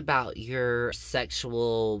 tell me about your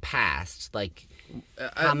sexual past. Like,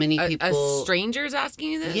 how many people... A stranger's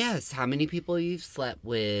asking you this? Yes, how many people you've slept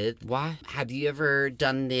with. Why? Have you ever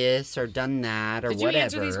done this or done that or Did you whatever?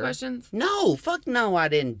 answer these questions? No, fuck no, I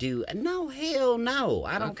didn't do... No, hell no.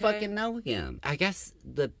 I don't Okay. fucking know him. I guess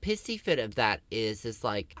the pissy fit of that is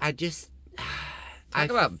like, I just... Talk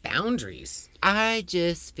about boundaries. I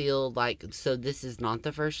just feel like, so this is not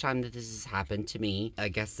the first time that this has happened to me. I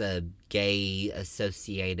guess a gay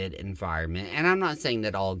associated environment. And I'm not saying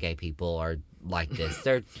that all gay people are like this.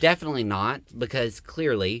 They're definitely not, because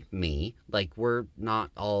clearly me, like, we're not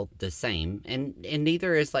all the same. And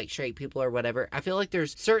neither is like straight people or whatever. I feel like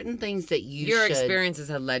there's certain things that Your experiences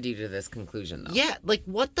have led you to this conclusion, though. Yeah, like,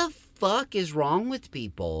 what the fuck is wrong with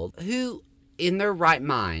people who... in their right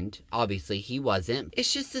mind, obviously he wasn't.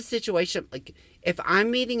 It's just a situation, like, if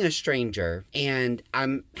I'm meeting a stranger and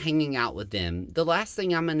I'm hanging out with them, the last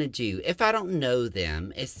thing I'm going to do, if I don't know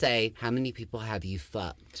them, is say, how many people have you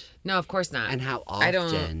fucked? No, of course not. And how often? I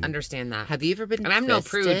don't understand that. Have you ever been And I'm no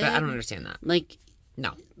prude, fisted? but I don't understand that. Like,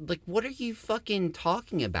 no. Like, what are you fucking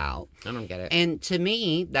talking about? I don't get it. And to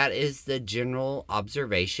me, that is the general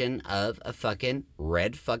observation of a fucking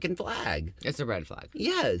red fucking flag. It's a red flag.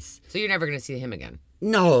 Yes. So you're never going to see him again?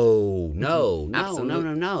 No.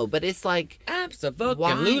 Absolutely. No. But it's like...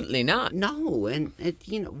 Absolutely not. No. And,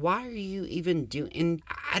 why are you even doing...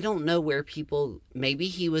 I don't know where people... Maybe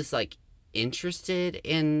he was, like, interested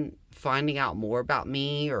in finding out more about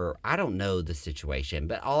me, or I don't know the situation,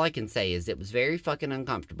 but all I can say is it was very fucking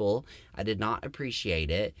uncomfortable. I did not appreciate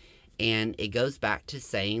it. And it goes back to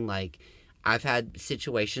saying, like, I've had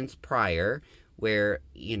situations prior where,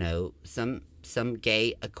 some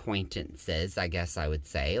gay acquaintances, I guess I would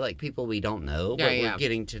say, like people we don't know, but we're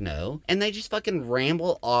getting to know, and they just fucking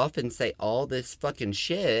ramble off and say all this fucking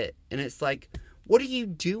shit, and it's like, what are you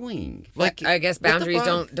doing? Like, I guess boundaries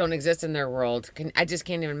don't exist in their world. I just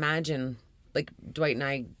can't even imagine, like, Dwight and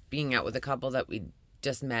I being out with a couple that we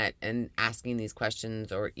just met and asking these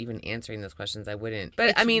questions or even answering those questions, I wouldn't. But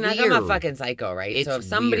It's I mean, like, I'm weird. a fucking psycho, right? It's so if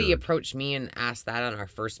somebody weird. approached me and asked that on our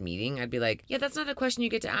first meeting, I'd be like, yeah, that's not a question you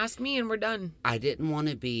get to ask me, and we're done. I didn't want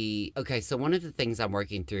to be... Okay, so one of the things I'm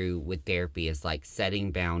working through with therapy is, like,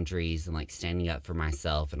 setting boundaries and, like, standing up for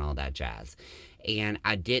myself and all that jazz. And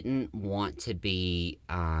I didn't want to be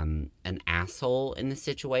an asshole in the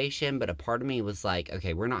situation, but a part of me was like,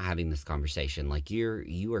 okay, we're not having this conversation. Like,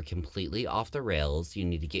 you are completely off the rails. You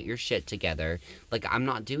need to get your shit together. Like, I'm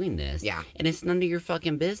not doing this. Yeah. And it's none of your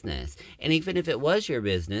fucking business. And even if it was your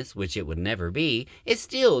business, which it would never be, it's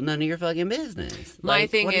still none of your fucking business. My Like,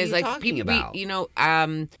 thing what are is, you like, talking people, about? you know,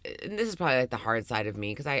 and this is probably like the hard side of me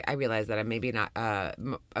because I realize that I'm maybe not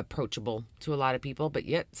approachable to a lot of people, but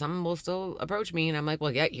yet some will still approach me, and I'm like,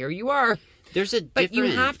 well, yeah, here you are. There's a But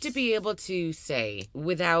difference. you have to be able to say,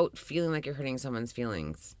 without feeling like you're hurting someone's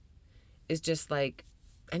feelings, it's just like,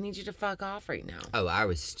 I need you to fuck off right now. Oh, I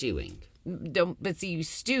was stewing. But see, you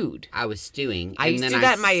stewed. I was stewing. I and used to then do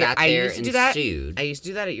that. sat I there used to and do that. stewed. I used to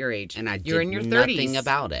do that at your age. And You're did in your 30s. nothing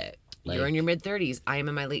about it. You're in your mid 30s. I am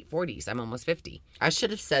in my late 40s. I'm almost 50. I should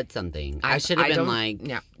have said something. I should have been like,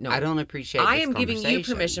 yeah, no. I don't appreciate I this am giving you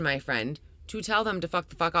conversation. permission, my friend, to tell them to fuck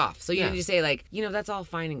the fuck off. So you Yeah. need to say, like, you know, that's all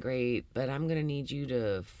fine and great, but I'm going to need you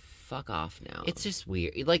to fuck off now. It's just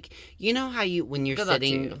weird. Like, you know how when you're Good luck to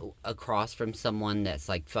sitting you. across from someone that's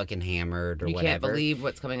like fucking hammered or you whatever. can't believe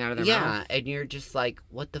what's coming out of their Yeah, mouth. and you're just like,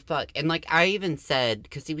 what the fuck? And like, I even said,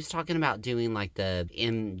 because he was talking about doing like the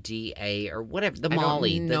MDA or whatever, the I don't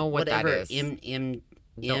Molly. know what that whatever, is.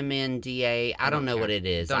 MNDA. I don't know care. what it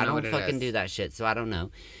is. Don't I know don't what it fucking is. do that shit, so I don't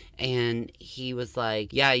know. And he was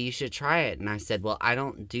like, yeah, you should try it. And I said, well, I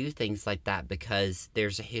don't do things like that because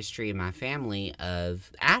there's a history in my family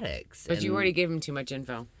of addicts. But you And- already gave him too much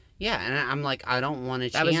info. Yeah, and I'm like, I don't want to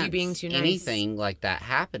That was you being too nice. anything like that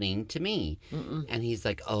happening to me. And he's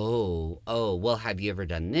like, oh, well, have you ever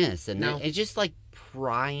done this? And No. it's just like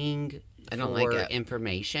prying I don't for like it.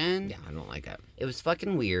 information. Yeah, I don't like it. It was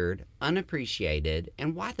fucking weird, unappreciated,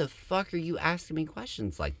 and why the fuck are you asking me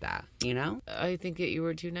questions like that, you know? I think that you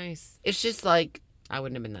were too nice. It's just like... I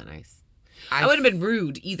wouldn't have been that nice. I wouldn't have been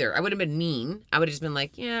rude either. I would have been mean. I would have just been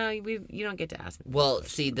like, yeah, you don't get to ask me. Well,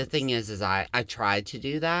 see, the thing is I tried to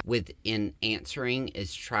do that in answering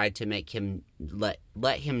is tried to make him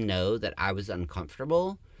let him know that I was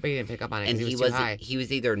uncomfortable. But you didn't pick up on it And because he was too high. he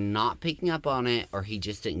was either not picking up on it or he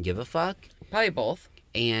just didn't give a fuck. Probably both.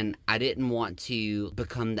 And I didn't want to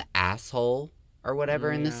become the asshole or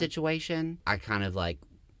whatever in the situation. I kind of like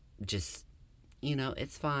just... You know,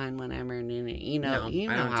 it's fine whenever, you know, No, you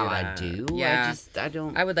I know don't how do I that. do. Yeah. I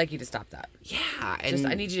don't. I would like you to stop that. Yeah. Just,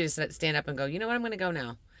 I need you to stand up and go, you know what, I'm going to go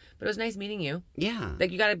now. But it was nice meeting you. Yeah.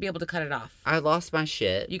 Like, you got to be able to cut it off. I lost my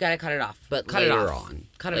shit. You got to cut it off. But cut later it off. on.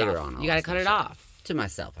 Cut it Later off. on, You got to cut it off. To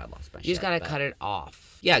myself, I lost my shit. You just got to but- cut it off.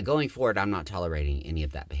 Yeah, going forward, I'm not tolerating any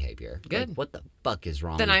of that behavior. Good. Like, what the fuck is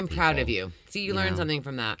wrong Then with I'm proud people? of you. See, you learned something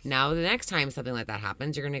from that. Now, the next time something like that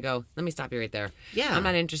happens, you're going to go, let me stop you right there. Yeah. I'm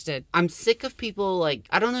not interested. I'm sick of people, like,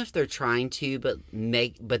 I don't know if they're trying to,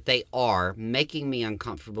 but they are making me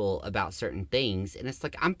uncomfortable about certain things. And it's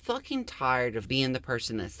like, I'm fucking tired of being the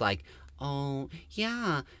person that's like, oh,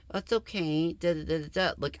 yeah, that's okay,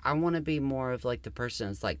 da-da-da-da-da. Like, I want to be more of, like, the person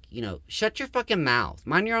that's like, you know, shut your fucking mouth.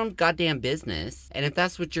 Mind your own goddamn business. And if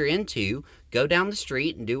that's what you're into, go down the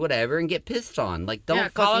street and do whatever and get pissed on. Like,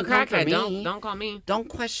 don't call a fucking come for crackhead. me. Don't call me. Don't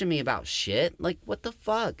question me about shit. Like, what the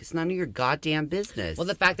fuck? It's none of your goddamn business. Well,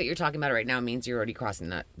 the fact that you're talking about it right now means you're already crossing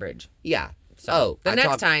that bridge. Yeah. So, the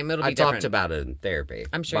next time, it'll be I different. talked about it in therapy.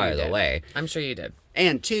 I'm sure by you the did. way. I'm sure you did.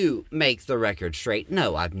 And to make the record straight,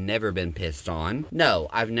 no, I've never been pissed on. No,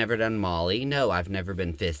 I've never done Molly. No, I've never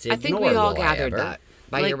been fisted. I think nor we all will I gathered ever. that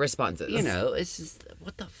by Like, your responses. You know, it's just,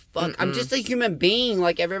 what the fuck? I'm just a human being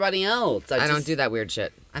like everybody else. I don't do that weird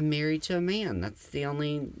shit. I'm married to a man. That's the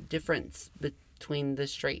only difference between the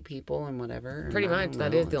straight people and whatever. Pretty And I much. don't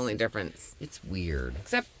That know, is the it's only just- difference. It's weird.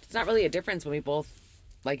 Except it's not really a difference when we both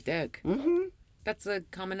like dick. Mm-hmm. That's a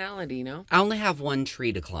commonality, you know? I only have one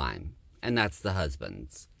tree to climb, and that's the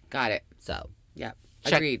husband's. Got it. So, Yeah.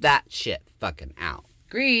 check Agreed. that shit fucking out.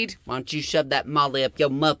 Agreed. Why don't you shove that Molly up your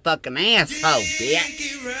motherfucking asshole,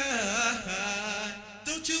 bitch?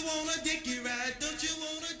 Don't you wanna dick it right? Don't you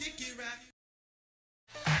wanna dick it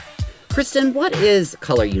right? Kristen, what is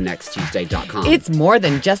ColorYouNextTuesday.com? It's more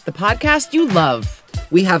than just the podcast you love.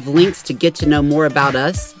 We have links to get to know more about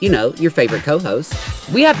us, you know, your favorite co-hosts.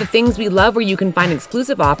 We have the things we love where you can find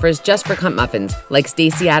exclusive offers just for cunt muffins, like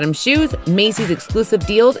Stacey Adams shoes, Macy's exclusive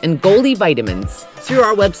deals, and Goldie vitamins. Through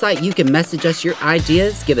our website, you can message us your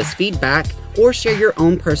ideas, give us feedback, or share your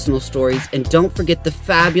own personal stories. And don't forget the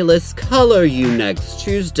fabulous Color You Next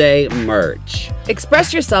Tuesday merch.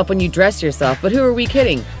 Express yourself when you dress yourself, but who are we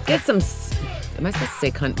kidding? Get some... Am I supposed to say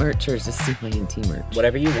cunt merch or just CYNT merch?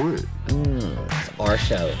 Whatever you want. It's our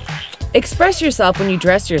show. Express yourself when you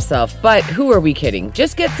dress yourself, but who are we kidding?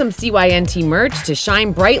 Just get some CYNT merch to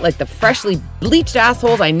shine bright like the freshly bleached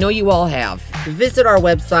assholes I know you all have. Visit our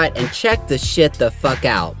website and check the shit the fuck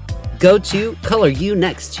out. Go to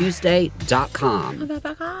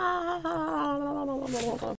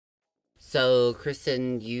coloryouNextTuesday.com. So,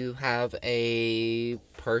 Kristen, you have a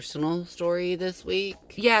personal story this week?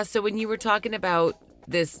 Yeah, so when you were talking about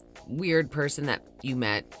this weird person that you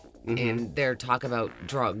met, and their talk about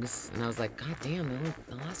drugs, and I was like, God damn,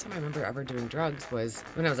 the last time I remember ever doing drugs was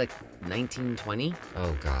when I was like 19, 20.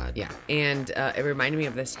 Oh, God. Yeah, and it reminded me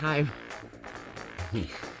of this time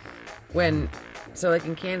when, so like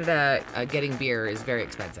in Canada, getting beer is very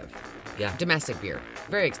expensive. Yeah. Domestic beer,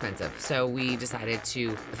 very expensive. So we decided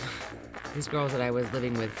to, these girls that I was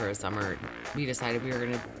living with for a summer, we decided we were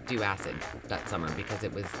going to do acid that summer because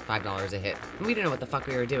it was $5 a hit. And we didn't know what the fuck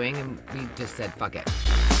we were doing, and we just said, fuck it.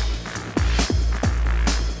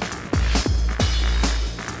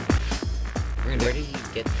 Where do you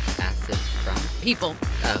get acid from? People.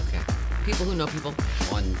 Oh, okay. People who know people.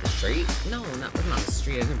 On the street? No, not on the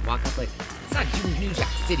street. I didn't walk up like, it's not New Jack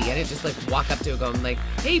City. I didn't just like walk up to it going like,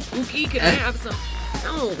 hey, Pookie, can I have some?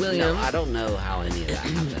 No, William. No, I don't know how any of that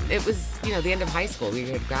happened. It was, you know, the end of high school. We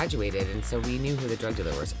had graduated, and so we knew who the drug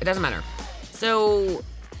dealer was. It doesn't matter. So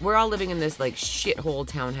we're all living in this like shithole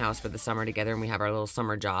townhouse for the summer together, and we have our little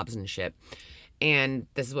summer jobs and shit. And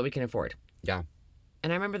this is what we can afford. Yeah.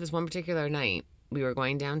 And I remember this one particular night, we were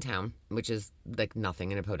going downtown, which is like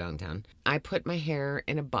nothing in a podunk town. I put my hair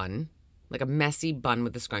in a bun, like a messy bun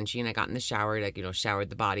with a scrunchie, and I got in the shower, like, you know, showered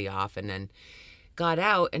the body off, and then got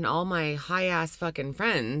out, and all my high-ass fucking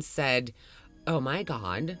friends said, oh my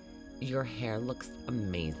God, your hair looks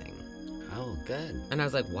amazing. Oh, good. And I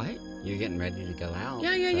was like, what? You're getting ready to go out.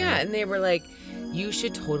 Yeah. And they were like, you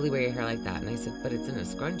should totally wear your hair like that. And I said, but it's in a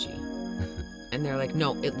scrunchie. And they're like,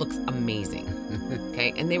 no, it looks amazing.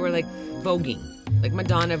 Okay? And they were like voguing. Like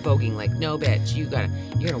Madonna voguing. Like, no, bitch, you're gonna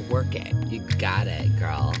work it. You got it,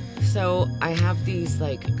 girl. So I have these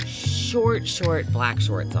like short black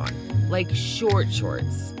shorts on. Like short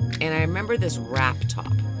shorts. And I remember this wrap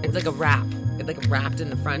top. It's like a wrap. It's like wrapped in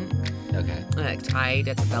the front. Okay. Like tied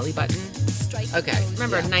at the belly button. Okay.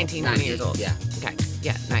 Remember, yeah. 19, 20 years old. Yeah. Okay.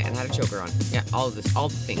 Yeah, and I had a choker on. Yeah, all of this, all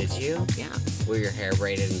the things. Did you? Yeah. Were your hair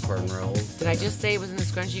braided in cornrows? Did I just say it was in the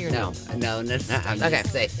scrunchie or no? No. I'm Okay.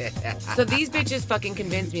 just saying. So these bitches fucking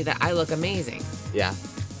convinced me that I look amazing. Yeah.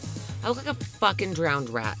 I look like a fucking drowned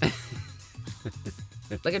rat.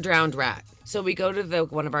 Like a drowned rat. So we go to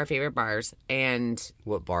one of our favorite bars, and...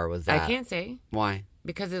 What bar was that? I can't say. Why?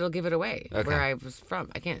 Because it'll give it away. Okay. Where I was from.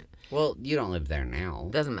 I can't. Well, you don't live there now.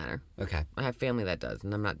 Doesn't matter. Okay. I have family that does,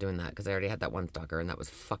 and I'm not doing that because I already had that one stalker, and that was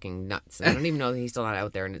fucking nuts. And I don't even know that he's still not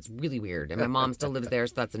out there, and it's really weird. And my mom still lives there,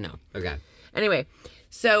 so that's a no. Okay. Anyway,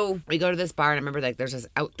 so we go to this bar, and I remember like there's this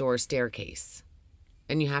outdoor staircase,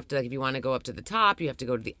 and you have to, like, if you want to go up to the top, you have to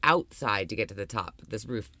go to the outside to get to the top. This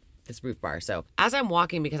roof bar. So as I'm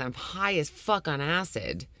walking, because I'm high as fuck on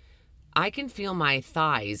acid, I can feel my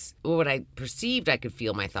thighs. Well, what I perceived I could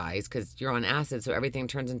feel my thighs, because you're on acid, so everything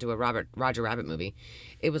turns into a Roger Rabbit movie.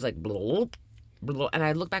 It was like, blop, blop, and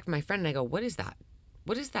I look back at my friend and I go, what is that?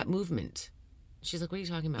 What is that movement? She's like, what are you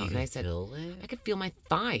talking about? You and I said, feel it? I could feel my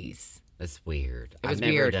thighs. That's weird. It was I've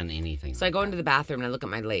never weird. done anything So like I go that. into the bathroom and I look at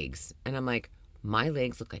my legs, and I'm like, my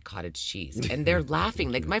legs look like cottage cheese. And they're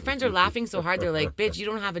laughing. Like, my friends are laughing so hard, they're like, bitch, you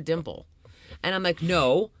don't have a dimple. And I'm like,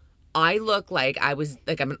 no, I look like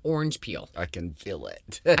I'm an orange peel. I can feel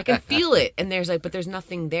it. I can feel it. And but there's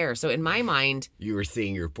nothing there. So in my mind. You were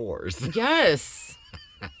seeing your pores. Yes.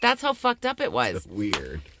 That's how fucked up it was.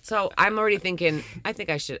 Weird. So I'm already thinking,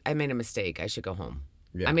 I made a mistake. I should go home.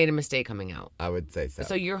 Yeah. I made a mistake coming out. I would say so.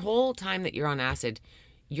 So your whole time that you're on acid,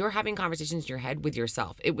 you're having conversations in your head with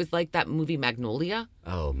yourself. It was like that movie Magnolia.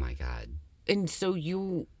 Oh my God. And so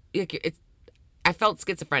I felt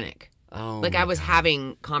schizophrenic. Oh, like I was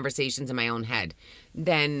having conversations in my own head.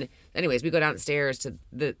 Then, anyways, we go downstairs to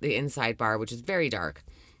the inside bar, which is very dark.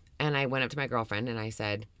 And I went up to my girlfriend and I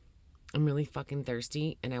said, I'm really fucking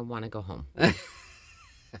thirsty and I want to go home.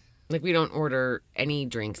 Like, we don't order any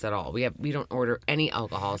drinks at all. We don't order any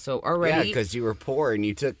alcohol. So already... Yeah, because you were poor and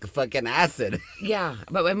you took fucking acid. Yeah,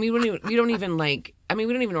 but we don't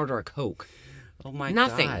even order a Coke. Oh, my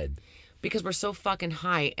Nothing. God. Because we're so fucking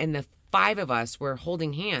high, and the 5 of us were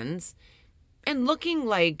holding hands and looking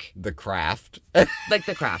like... The Craft. Like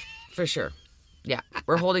the Craft, for sure. Yeah,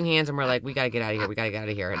 we're holding hands and we're like, we gotta get out of here. We gotta get out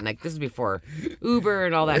of here. And like, this is before Uber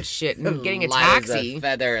and all that shit and getting a Light taxi. as a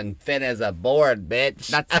feather and thin as a board, bitch.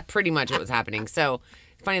 That's pretty much what was happening. So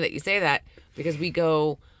funny that you say that because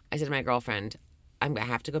I said to my girlfriend, I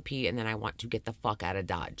have to go pee and then I want to get the fuck out of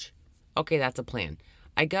Dodge. Okay, that's a plan.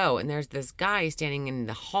 I go and there's this guy standing in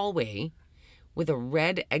the hallway with a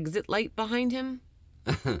red exit light behind him.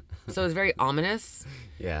 So it's very ominous.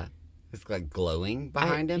 Yeah. It's like glowing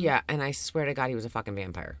behind him? Yeah, and I swear to God he was a fucking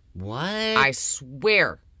vampire. What? I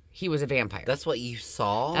swear he was a vampire. That's what you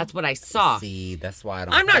saw? That's what I saw. See, that's why I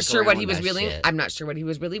don't I'm not fuck sure around what he with was that really shit. I'm not sure what he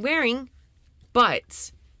was really wearing,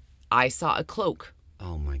 but I saw a cloak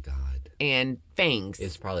Oh my God. and fangs.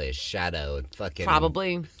 It's probably a shadow and fucking...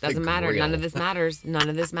 Probably. Doesn't matter. grill. None of this matters. None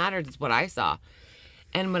of this matters. It's what I saw.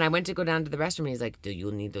 And when I went to go down to the restroom, he's like, do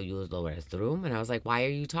you need to use the restroom? And I was like, why are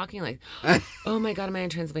you talking like, oh my God, am I in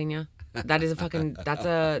Transylvania? That is a fucking, that's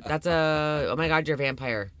a, oh my God, you're a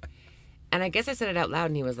vampire. And I guess I said it out loud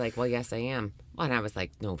and he was like, well, yes, I am. Well, and I was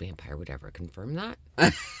like, no vampire would ever confirm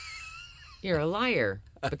that. You're a liar.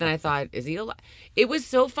 But then I thought, is he a liar? It was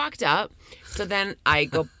so fucked up. So then I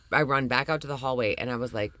run back out to the hallway and I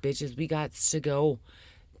was like, bitches, we got to go.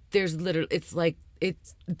 There's literally,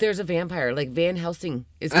 there's a vampire. Like Van Helsing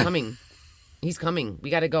is coming. He's coming. We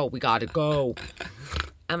gotta go. We gotta go.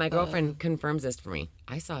 And my girlfriend confirms this for me.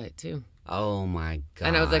 I saw it too. Oh my God.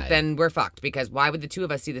 And I was like, then we're fucked because why would the two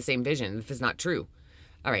of us see the same vision if it's not true?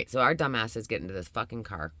 All right, so our dumbasses get into this fucking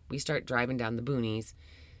car. We start driving down the boonies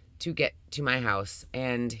to get to my house.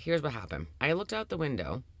 And here's what happened. I looked out the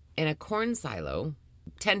window and a corn silo,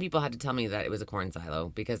 10 people had to tell me that it was a corn silo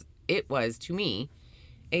because it was, to me,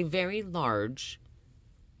 a very large,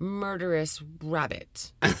 murderous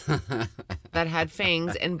rabbit that had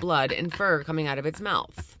fangs and blood and fur coming out of its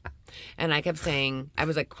mouth. And I kept saying, I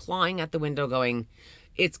was like clawing at the window going,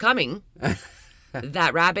 it's coming.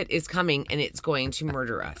 That rabbit is coming and it's going to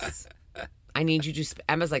murder us. I need you to,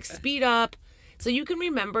 I was like, speed up. So you can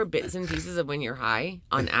remember bits and pieces of when you're high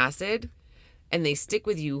on acid and they stick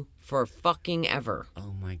with you for fucking ever.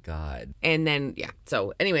 Oh my God. And then, yeah.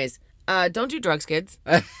 So anyways, don't do drugs, kids.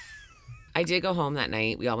 I did go home that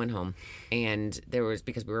night. We all went home. And there was,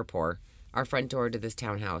 because we were poor, our front door to this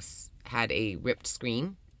townhouse had a ripped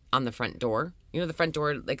screen on the front door. You know the front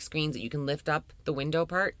door, like, screens that you can lift up the window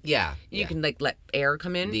part? Yeah. You can, like, let air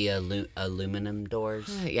come in. The aluminum doors?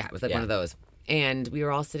 Yeah, it was like one of those. And we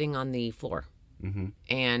were all sitting on the floor. Mm-hmm.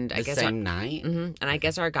 And I guess same night? Mm-hmm. And I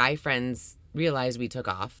guess our guy friends realized we took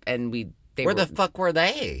off. And Where the fuck were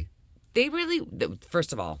they? They really,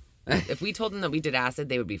 first of all, if we told them that we did acid,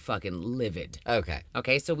 they would be fucking livid. Okay.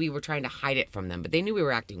 Okay, so we were trying to hide it from them, but they knew we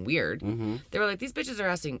were acting weird. Mm-hmm. They were like, these bitches are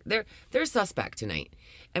acting, they're suspect tonight.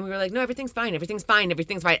 And we were like, no, everything's fine, everything's fine,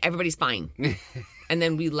 everything's fine, everybody's fine. And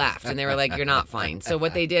then we left, and they were like, you're not fine. So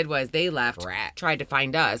what they did was they left, tried to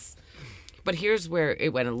find us. But here's where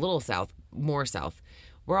it went a little south, more south.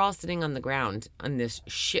 We're all sitting on the ground on this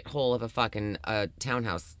shithole of a fucking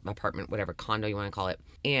townhouse, apartment, whatever, condo you want to call it.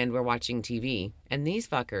 And we're watching TV. And these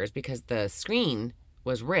fuckers, because the screen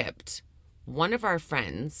was ripped, one of our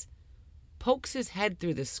friends pokes his head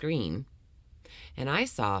through the screen. And I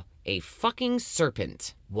saw a fucking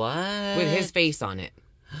serpent. What? With his face on it.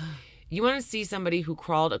 You want to see somebody who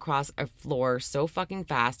crawled across a floor so fucking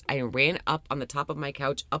fast? I ran up on the top of my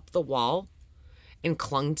couch, up the wall, and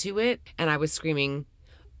clung to it. And I was screaming,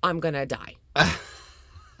 I'm gonna die.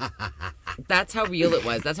 That's how real it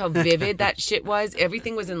was. That's how vivid that shit was.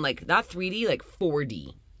 Everything was in like, not 3D, like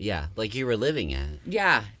 4D. Yeah, like you were living it.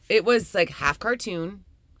 Yeah. It was like half cartoon,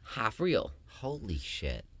 half real. Holy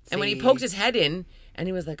shit. And when he poked his head in, and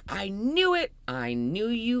he was like, I knew it. I knew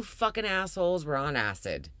you fucking assholes were on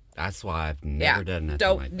acid. That's why I've never done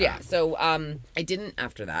nothing like that. Yeah, so I didn't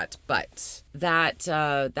after that, but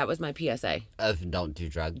that was my PSA. Of don't do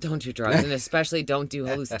drugs. Don't do drugs, and especially don't do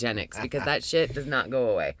hallucinogenics, because that shit does not go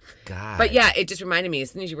away. God. But yeah, it just reminded me,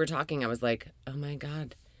 as soon as you were talking, I was like, oh my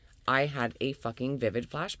God. I had a fucking vivid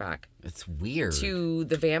flashback. It's weird. To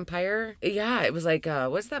the vampire. Yeah, it was like,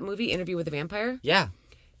 what's that movie, Interview with the Vampire? Yeah.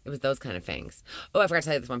 It was those kind of things. Oh, I forgot to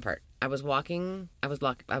tell you this one part. I was walking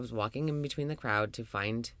in between the crowd to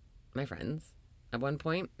find my friends at one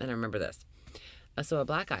point, and I remember this. So a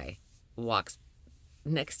black guy walks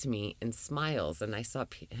next to me and smiles, and I saw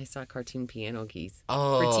cartoon piano keys.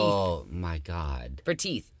 Oh, my God. For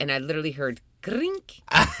teeth. And I literally heard grink.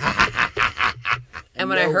 And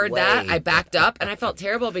when I heard way. that, I backed up, and I felt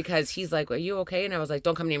terrible because he's like, are you okay? And I was like,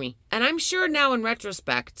 don't come near me. And I'm sure now in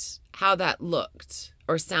retrospect how that looked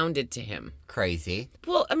or sounded to him. Crazy.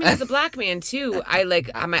 Well, I mean, as a black man, too,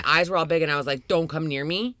 my eyes were all big, and I was like, don't come near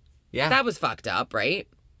me. Yeah. That was fucked up, right?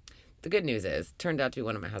 The good news is, turned out to be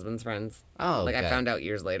one of my husband's friends. Oh, Like, okay. I found out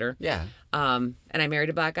years later. Yeah. And I married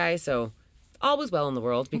a black guy, so all was well in the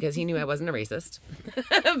world because he knew I wasn't a racist.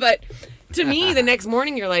 But to me, the next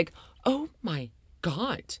morning, you're like, oh, my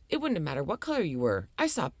God. It wouldn't have mattered what color you were. I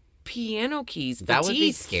saw piano keys for That would be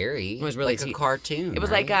teeth. scary. It was really like a cartoon. It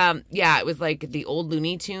was right? like, it was like the old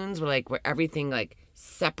Looney Tunes where everything like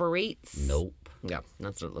separates. Nope. Yeah,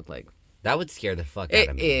 that's what it looked like. That would scare the fuck out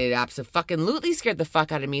of me. It absolutely scared the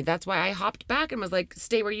fuck out of me. That's why I hopped back and was like,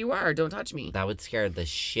 stay where you are. Don't touch me. That would scare the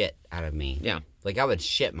shit out of me. Yeah. Like, I would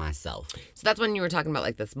shit myself. So that's when you were talking about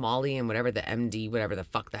like this Molly and whatever, the MD, whatever the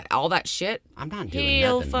fuck that, all that shit. I'm not doing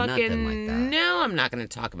nothing like that. No, I'm not going to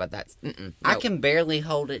talk about that. Nope. I can barely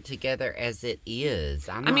hold it together as it is.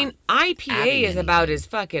 I mean, IPA is about as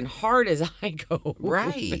fucking hard as I go.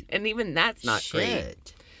 Right. And even that's not great.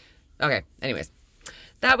 Shit. Okay, anyways.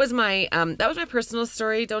 That was my personal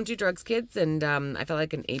story. Don't do drugs, kids. And I felt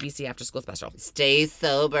like an ABC after school special. Stay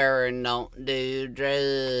sober and don't do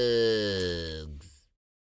drugs.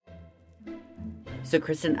 So,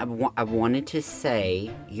 Kristen, I wanted to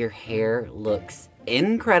say your hair looks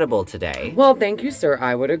incredible today. Well, thank you, sir.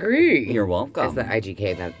 I would agree. You're welcome. It's the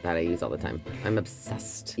IGK that I use all the time. I'm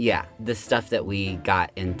obsessed. Yeah, the stuff that we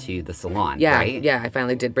got into the salon, Yeah, right? yeah. I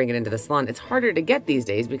finally did bring it into the salon. It's harder to get these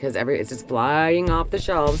days because it's just flying off the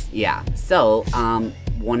shelves. Yeah. So,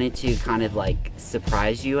 wanted to kind of like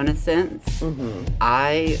surprise you in a sense. Mm-hmm.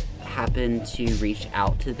 I happened to reach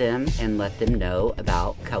out to them and let them know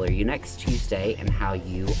about Color You Next Tuesday and how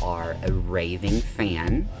you are a raving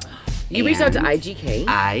fan. You reached out to IGK?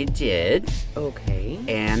 I did. Okay.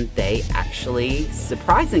 And they actually,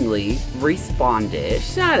 surprisingly, responded.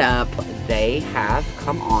 Shut up. They have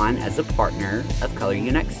come on as a partner of Color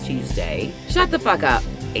You Next Tuesday. Shut the fuck up.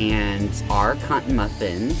 And our cunt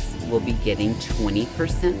muffins will be getting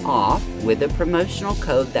 20% off with a promotional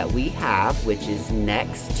code that we have, which is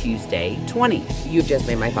Next Tuesday 20. You just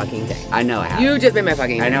made my fucking day. I know I have. You just made my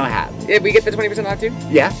fucking day. I know I have. Did we get the 20% off too?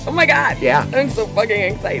 Yeah. Oh my God. Yeah. I'm so fucking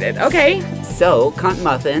excited. Okay. So, cunt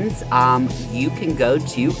muffins, you can go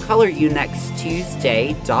to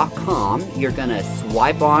coloryouNextTuesday.com. You're gonna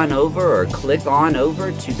swipe on over or click on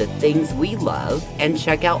over to the things we love and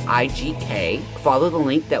check out IGK. Follow the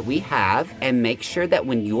link that we have and make sure that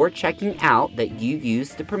when you're checking out that you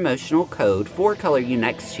use the promotional code for Color You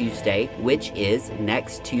Next Tuesday, which is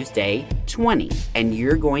Next Tuesday 20. And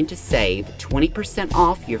you're going to save 20%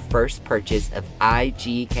 off your first purchase of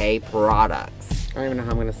IGK products. I don't even know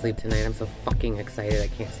how I'm going to sleep tonight. I'm so fucking excited. I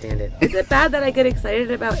can't stand it. Is it bad that I get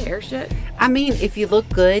excited about hair shit? I mean, if you look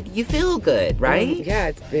good, you feel good, right? Yeah,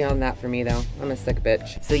 it's beyond that for me, though. I'm a sick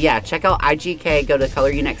bitch. So yeah, check out IGK, go to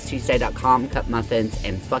coloryouNextTuesday.com, cut muffins,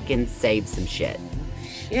 and fucking save some shit.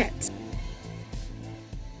 Shit.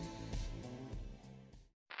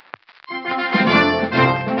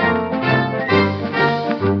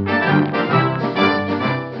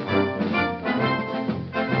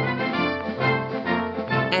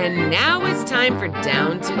 And now it's time for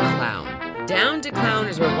Down to Clown. Down to Clown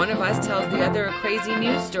is where one of us tells the other a crazy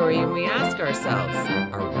news story and we ask ourselves,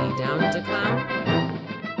 are we down to clown?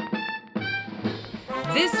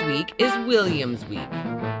 This week is William's week.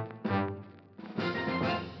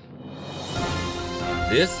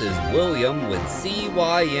 This is William with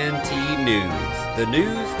CYNT News, the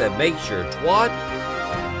news that makes your twat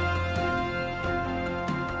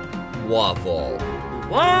waffle.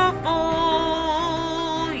 Waffle!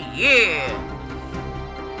 Yeah!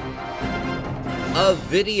 A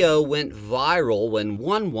video went viral when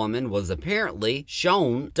one woman was apparently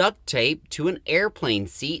shown duct tape to an airplane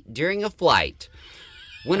seat during a flight.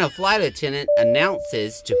 When a flight attendant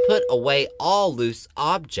announces to put away all loose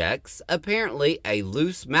objects, apparently a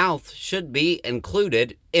loose mouth should be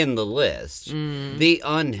included in the list. The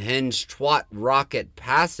unhinged twat rocket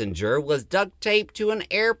passenger was duct taped to an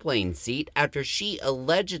airplane seat after she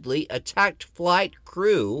allegedly attacked flight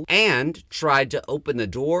crew and tried to open the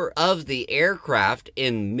door of the aircraft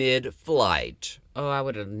in mid-flight. Oh, I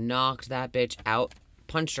would have knocked that bitch out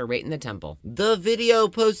punched her right in the temple. The video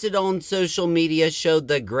posted on social media showed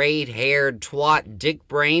the gray-haired twat dick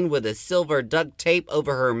brain with a silver duct tape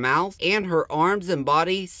over her mouth and her arms and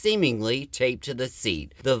body seemingly taped to the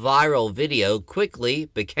seat. The viral video quickly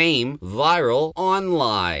became viral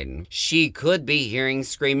online. She could be hearing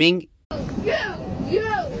screaming,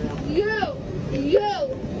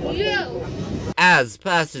 as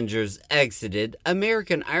passengers exited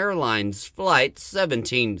American Airlines Flight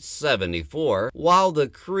 1774, while the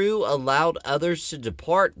crew allowed others to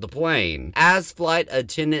depart the plane. As flight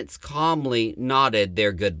attendants calmly nodded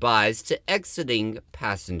their goodbyes to exiting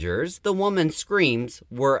passengers, the woman's screams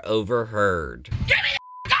were overheard. Get me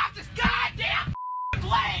the off this goddamn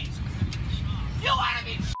plane! You wanna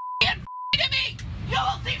be to me? You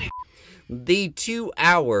will see me. The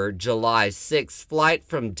 2-hour July 6th flight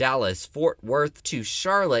from Dallas-Fort Worth to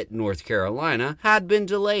Charlotte, North Carolina, had been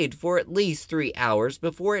delayed for at least 3 hours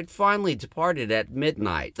before it finally departed at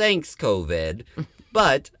midnight. Thanks, COVID.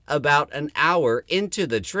 But about an hour into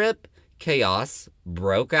the trip, chaos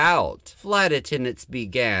broke out. Flight attendants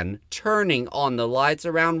began turning on the lights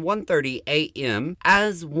around 1:30 a.m.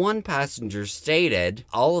 As one passenger stated,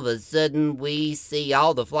 all of a sudden we see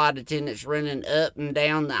all the flight attendants running up and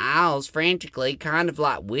down the aisles frantically, kind of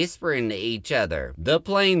like whispering to each other. The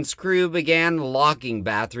plane's crew began locking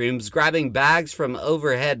bathrooms, grabbing bags from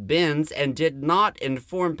overhead bins, and did not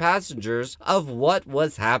inform passengers of what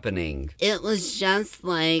was happening. It was just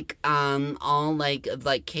like all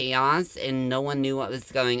like chaos, and no one knew what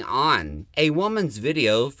was going on. A woman's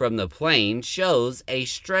video from the plane shows a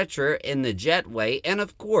stretcher in the jetway, and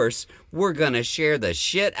of course, we're gonna share the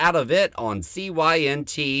shit out of it on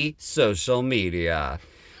CYNT social media.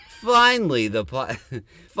 Finally, the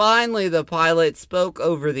pilot spoke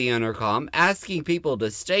over the intercom, asking people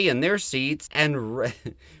to stay in their seats and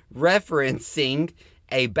referencing,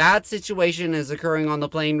 "A bad situation is occurring on the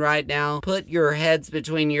plane right now. Put your heads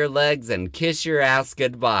between your legs and kiss your ass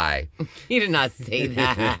goodbye." He did not say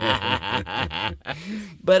that.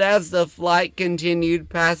 But as the flight continued,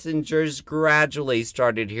 passengers gradually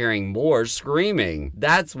started hearing more screaming.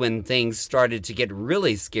 That's when things started to get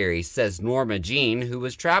really scary, says Norma Jean, who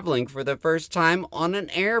was traveling for the first time on an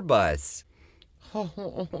Airbus.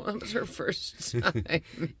 Oh, that was her first time.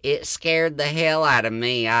 It scared the hell out of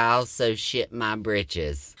me. I also shit my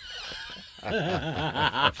britches.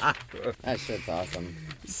 That shit's awesome.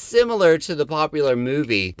 Similar to the popular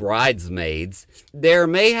movie Bridesmaids, there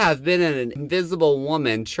may have been an invisible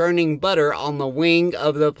woman churning butter on the wing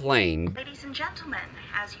of the plane. Ladies and gentlemen,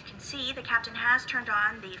 as you can see, the captain has turned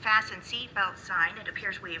on the fasten seatbelt sign. It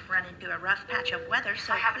appears we've run into a rough patch of weather,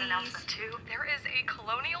 so I have an announcement too. There is a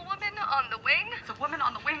colonial woman on the wing. It's a woman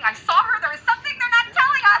on the wing. I saw her. There is something they're not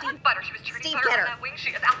telling us. Steve, butter. She was churning butter on that wing. She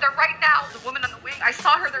is out there right now. There's a woman on the wing. I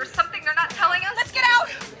saw her. There is something they're not telling us. Let's get out.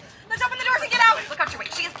 Let's open the doors and get out. Look out your way.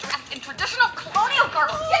 She is dressed in traditional colonial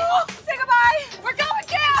garb. Say goodbye. We're going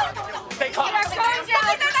down. Get our cars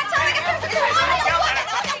down. They're not telling us.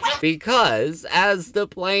 Because as the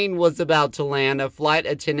plane was about to land, a flight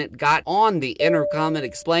attendant got on the intercom and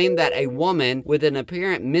explained that a woman with an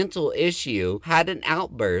apparent mental issue had an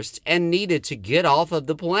outburst and needed to get off of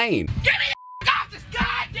the plane. Get me off this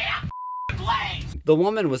goddamn plane! The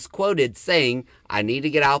woman was quoted saying, "I need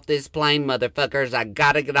to get off this plane, motherfuckers. I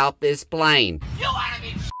gotta get off this plane." You wanna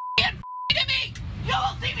be to me? You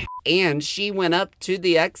will see me. And she went up to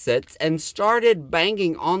the exits and started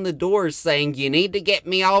banging on the doors saying, "You need to get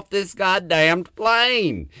me off this goddamn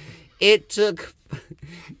plane." It took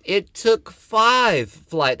 5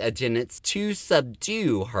 flight attendants to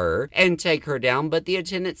subdue her and take her down, but the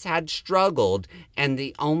attendants had struggled, and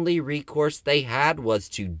the only recourse they had was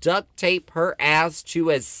to duct tape her ass to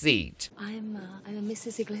a seat. I'm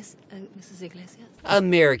Mrs. Iglesias.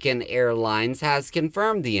 American Airlines has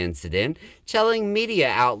confirmed the incident, telling media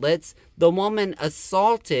outlets the woman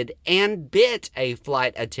assaulted and bit a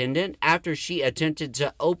flight attendant after she attempted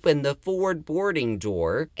to open the forward boarding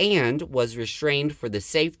door and was restrained for the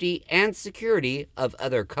safety and security of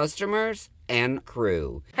other customers and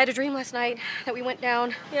crew. I had a dream last night that we went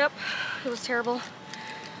down. Yep, it was terrible.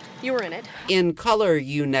 You were in it. In Color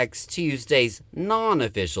You Next Tuesday's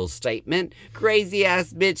non-official statement, crazy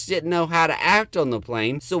ass bitch didn't know how to act on the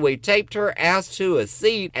plane, so we taped her ass to a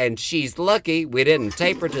seat, and she's lucky we didn't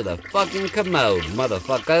tape her to the fucking commode,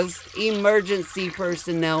 motherfuckers. Emergency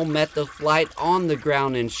personnel met the flight on the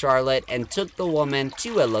ground in Charlotte and took the woman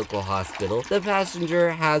to a local hospital. The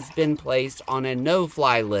passenger has been placed on a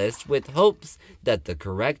no-fly list with hopes that the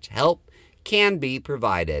correct help can be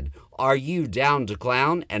provided. Are you down to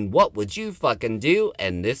clown? And what would you fucking do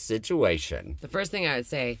in this situation? The first thing I would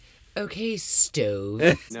say, Okay,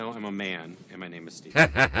 Stove. No, I'm a man, and my name is Steve.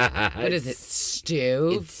 What is it,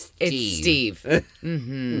 Stove? It's Steve.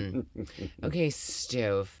 Okay,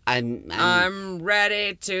 Stove. I'm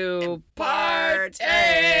ready to party.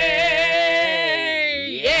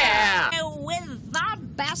 Yeah. With the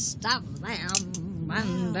best of them,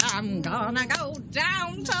 and I'm gonna go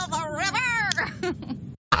down to the river.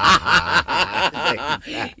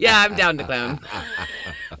 Yeah, I'm down to clown.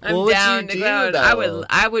 I'm down to clown.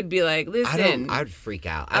 I would be like, listen. I would freak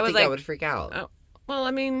out. I would freak out. Well,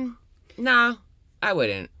 I mean, nah, I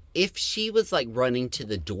wouldn't. If she was like running to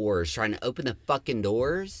the doors, trying to open the fucking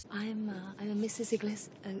doors. I'm a Mrs.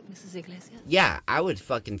 Iglesias. Yeah, I would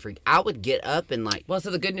fucking freak. I would get up and like. Well,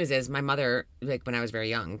 so the good news is my mother, like when I was very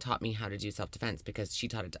young, taught me how to do self-defense because she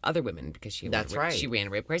taught it to other women because she she ran a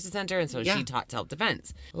rape crisis center, and so she taught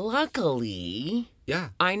self-defense. Luckily,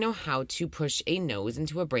 I know how to push a nose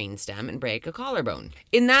into a brainstem and break a collarbone.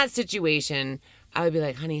 In that situation, I would be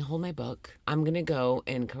like, honey, hold my book. I'm going to go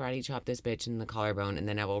and karate chop this bitch in the collarbone, and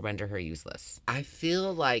then I will render her useless. I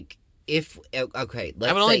feel like let's I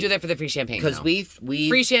would only do that for the free champagne. Because we've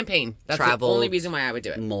free champagne. That's the only reason why I would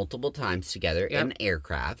do it. Multiple times together in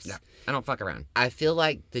aircrafts. Yeah. I don't fuck around. I feel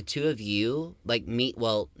like the two of you, like me,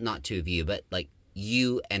 well, not two of you, but like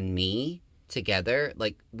you and me together,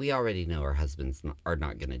 like we already know our husbands are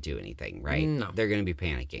not going to do anything, right? No. They're going to be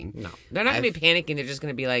panicking. No. They're not going to be panicking. They're just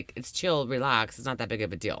going to be like, it's chill, relax. It's not that big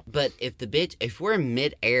of a deal. But if we're in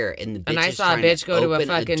midair and the bitch and I is saw a trying bitch to go to a open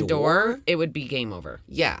fucking door, it would be game over.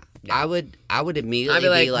 Yeah. I would immediately I'd be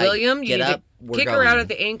like, like William, you get need up, to kick her out at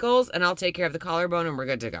the ankles, and I'll take care of the collarbone, and we're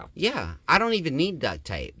good to go. Yeah. I don't even need duct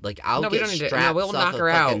tape. Like, I'll get straps we'll off knock of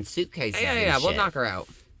her fucking out. suitcases Yeah, and we'll shit. knock her out.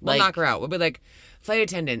 We'll knock her out. We'll be like, flight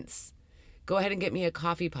attendants, go ahead and get me a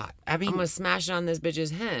coffee pot. I mean, I'm gonna smash it on this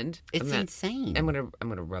bitch's head. It's insane. I'm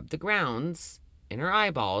gonna rub the grounds in her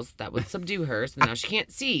eyeballs. That would subdue her, so now she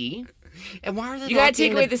can't see. And why are they? You gotta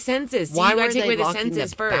take away the senses. Why you gotta take away the locking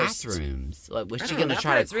senses first. Bathrooms. Like, was she gonna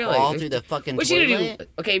try to crawl through the fucking What's toilet? She gonna do?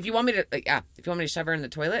 Okay, if you want me to, if you want me to shove her in the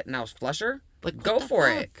toilet and I'll flush her, like go for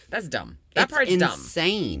it. That's dumb. That part's dumb.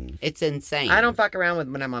 Insane. It's insane. I don't fuck around with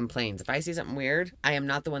when I'm on planes. If I see something weird, I am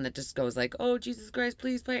not the one that just goes like, "Oh Jesus Christ,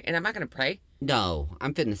 please pray," and I'm not gonna pray. No,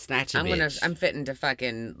 I'm fitting to snatch a bitch. I'm fitting to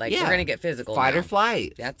fucking we're gonna get physical. Fight now. or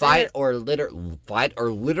flight. That's fight it. or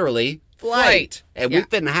literally flight. And we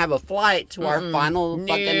finna have a flight to our final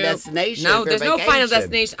fucking destination. No, for there's no final vacation.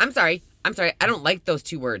 destination. I'm sorry. I don't like those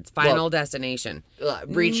two words. Final destination.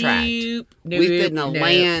 Retract. Nope. We finna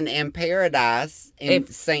land in paradise in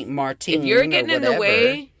St. Martin. If you're getting in the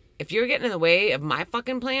way. If you're getting in the way of my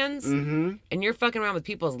fucking plans, Mm-hmm. and you're fucking around with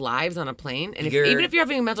people's lives on a plane, and even if you're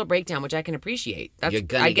having a mental breakdown, which I can appreciate, I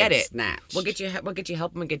get it. Snatched. We'll get you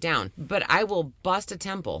help them get down. But I will bust a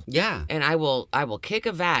temple. Yeah. And I will kick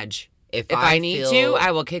a vag. If I need to,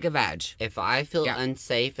 I will kick a vag. If I feel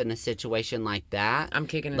unsafe in a situation like that, I'm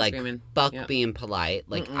kicking and like, screaming. Fuck being polite.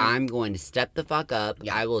 Like, I'm going to step the fuck up.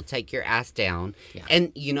 I will take your ass down. Yeah.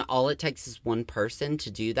 And, all it takes is one person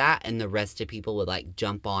to do that, and the rest of people would, like,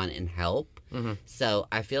 jump on and help. Mm-hmm. So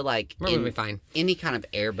I feel like we're gonna be fine. Any kind of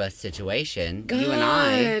Airbus situation, God you and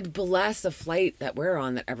I bless a flight that we're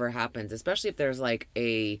on that ever happens, especially if there's like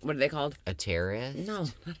what are they called? A terrorist? No, not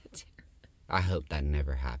a terrorist. I hope that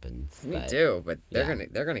never happens. Me too, but they're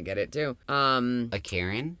gonna get it too. A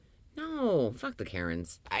Karen? No, fuck the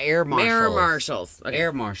Karens. Air marshals. Air marshals. Okay.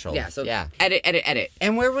 Air marshals. Yeah. So edit.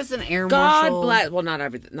 And where was an air God marshal? bless. Well, not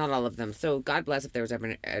all of them. So God bless if there was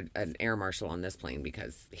ever an air marshal on this plane,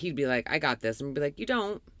 because he'd be like, "I got this," and we'd be like, "You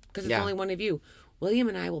don't, because it's only one of you." William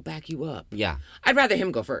and I will back you up. Yeah. I'd rather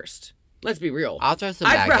him go first. Let's be real. I'll throw some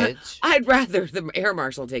baggage. I'd rather the air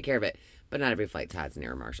marshal take care of it, but not every flight has an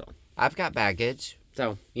air marshal. I've got baggage.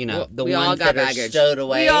 So, the we ones all got that baggage. are stowed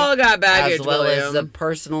away. We all got baggage, as well William. as the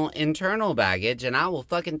personal internal baggage, and I will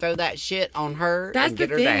fucking throw that shit on her. That's and get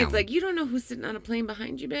the her thing. down. It's like, you don't know who's sitting on a plane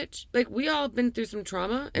behind you, bitch. Like, we all been through some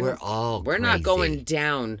trauma, and we're not going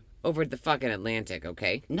down over the fucking Atlantic,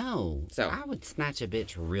 okay? No. So I would snatch a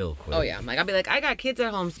bitch real quick. Oh yeah, I'll be like, I got kids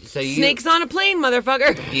at home. So snakes on a plane,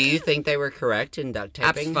 motherfucker. Do you think they were correct in duct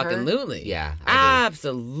taping her? Absolutely. Yeah.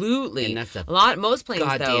 Absolutely. And that's most planes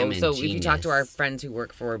though. So if you talk to our ingenious. friends who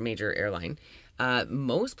work for a major airline,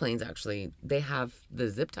 most planes actually they have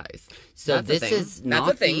the zip ties. So That's this is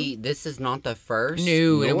not the first.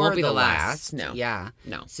 No, it nor won't be the last. No. Yeah.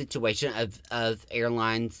 No. Situation of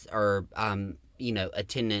airlines or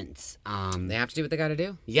attendants. They have to do what they got to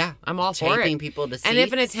do. Yeah. I'm all for it. Taping people to seats. And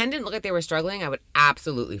if an attendant looked like they were struggling, I would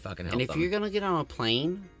absolutely fucking help them. And if you're gonna get on a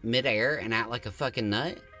plane midair and act like a fucking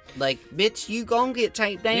nut, Like, bitch, you gonna get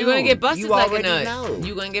taped down. You gonna get busted you like a already nut. know.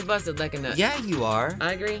 You gonna get busted like a nut. Yeah, you are.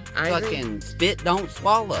 I agree. Fucking spit don't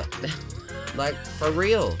swallow. Like, for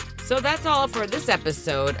real. So that's all for this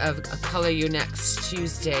episode of Color You Next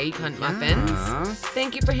Tuesday, Cunt Muffins. Yes.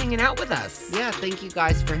 Thank you for hanging out with us. Yeah, thank you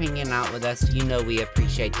guys for hanging out with us. You know we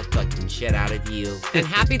appreciate the fucking shit out of you. And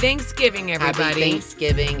happy Thanksgiving, everybody. Happy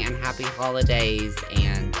Thanksgiving and happy holidays.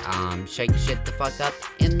 And shake shit the fuck up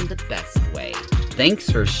in the best way. Thanks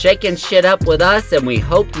for shaking shit up with us, and we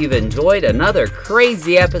hope you've enjoyed another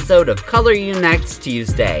crazy episode of Color You Next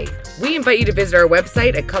Tuesday. We invite you to visit our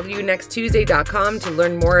website at coloryouNextTuesday.com to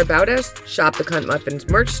learn more about us, shop the Cunt Muffins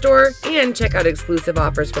merch store, and check out exclusive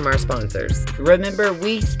offers from our sponsors. Remember,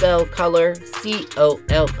 we spell color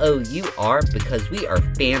COLOUR because we are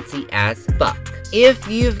fancy as fuck. If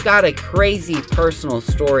you've got a crazy personal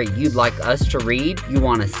story you'd like us to read, you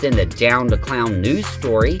want to send a Down to Clown news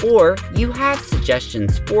story, or you have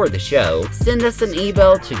suggestions for the show, send us an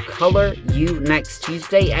email to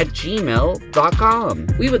coloryouNextTuesday@gmail.com.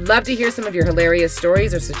 We would love to hear some of your hilarious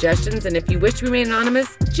stories or suggestions, and if you wish to remain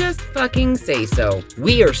anonymous, just fucking say so.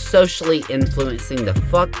 We are socially influencing the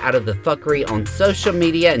fuck out of the fuckery on social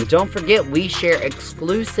media, and don't forget we share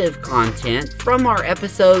exclusive content from our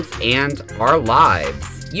episodes and our lives.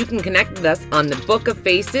 You can connect with us on the Book of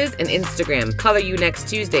Faces and Instagram, Color You Next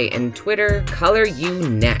Tuesday, and Twitter, Color You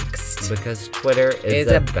Next. Because Twitter is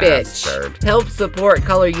a bastard. bitch. Help support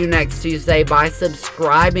Color You Next Tuesday by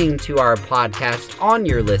subscribing to our podcast on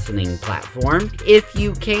your listening platform. If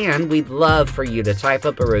you can, we'd love for you to type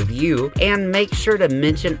up a review and make sure to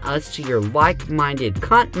mention us to your like-minded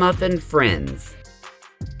cunt muffin friends.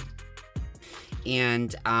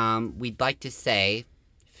 And we'd like to say,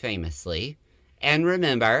 famously, and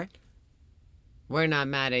remember, we're not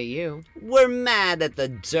mad at you. We're mad at the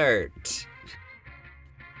dirt.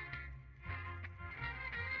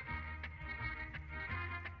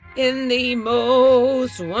 In the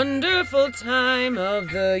most wonderful time of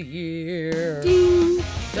the year. Ding,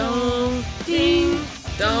 dong, ding,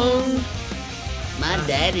 dong. My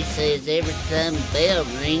daddy says every time the bell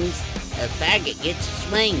rings, a faggot gets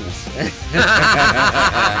its wings.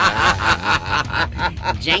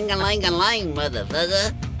 Jing-a-ling-a-ling,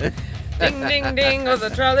 motherfucker. Ding, ding, ding goes the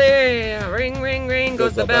trolley. Ring, ring, ring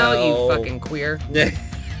goes the bell. You fucking queer.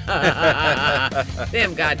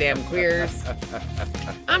 Them goddamn queers.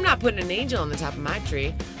 I'm not putting an angel on the top of my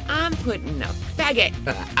tree. I'm putting a faggot.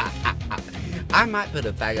 I might put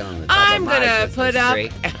a faggot on the top of my Christmas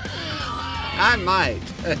tree. I might.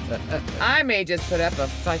 I may just put up a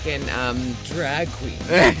fucking drag queen.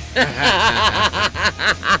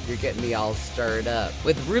 You're getting me all stirred up.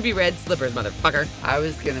 With ruby red slippers, motherfucker. I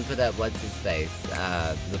was gonna put up, what's his face?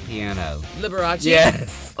 The piano. Liberace?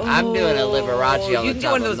 Yes. Oh, I'm doing a Liberace on the top of my tree. You can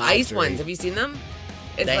get one of those ice ones. Have you seen them?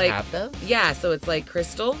 It's they like, have those? Yeah, so it's like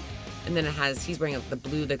crystal. And then he's wearing the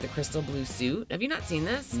blue, like the crystal blue suit. Have you not seen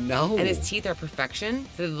this? No. And his teeth are perfection.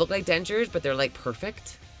 So they look like dentures, but they're like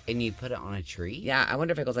perfect. And you put it on a tree? Yeah, I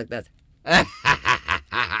wonder if it goes like this. And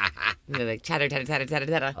they're like chatter, chatter, chatter, chatter,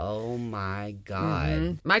 chatter. Oh my God.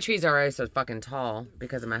 Mm-hmm. My trees are always so fucking tall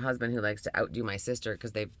because of my husband who likes to outdo my sister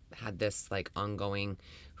because they've had this like ongoing,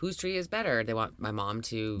 whose tree is better? They want my mom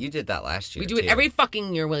to. You did that last year. We do it every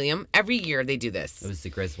fucking year, William. Every year they do this. It was the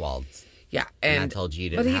Griswolds. Yeah, and I told you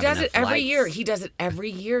to. But he does it every lights. year. He does it every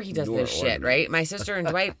year. He does this shit, right? My sister and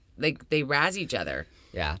Dwight, like they razz each other.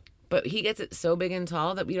 Yeah. But he gets it so big and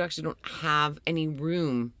tall that we actually don't have any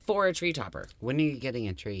room for a tree topper. When are you getting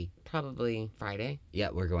a tree? Probably Friday.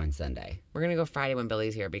 Yeah, we're going Sunday. We're going to go Friday when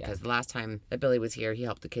Billy's here because the last time that Billy was here, he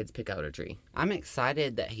helped the kids pick out a tree. I'm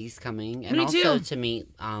excited that he's coming. And Me also too. to meet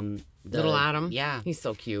little Adam. Yeah. He's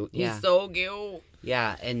so cute. Yeah. He's so cute.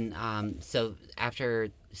 Yeah, and so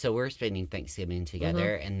we're spending Thanksgiving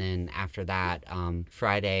together, and then after that,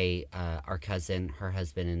 Friday, our cousin, her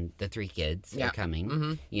husband, and the 3 kids are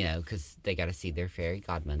coming, you know, because they got to see their fairy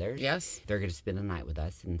godmothers. Yes. They're going to spend the night with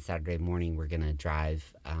us, and Saturday morning, we're going to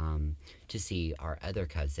drive to see our other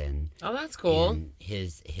cousin. Oh, that's cool. And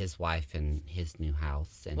his wife and his new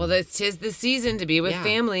house. And well, it's the season to be with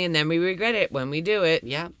family, and then we regret it when we do it.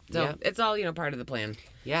 Yeah. So it's all, part of the plan.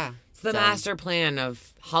 Yeah. It's the master plan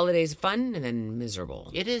of holidays fun and then miserable.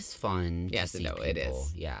 It is fun. Yes, no, it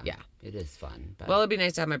is. Yeah. Yeah. It is fun. But... Well, it'd be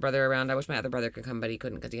nice to have my brother around. I wish my other brother could come, but he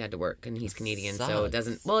couldn't because he had to work, and he's Canadian, so it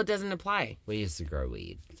doesn't apply. We used to grow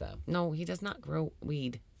weed, so. No, he does not grow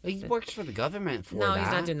weed. He works for the government for that. No,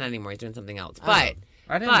 he's not doing that anymore. He's doing something else. Oh, but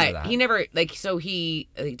I didn't know that. He never, so he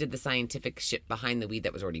did the scientific shit behind the weed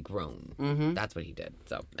that was already grown. Mm-hmm. That's what he did.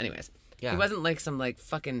 So, anyways. Yeah. He wasn't like some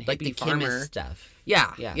fucking hippie like the farmer. chemist stuff.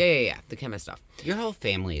 Yeah. The chemist stuff. Your whole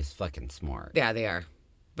family is fucking smart. Yeah, they are.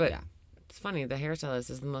 But it's funny. The hairstylist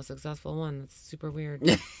is the most successful one. That's super weird.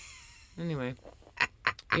 Anyway.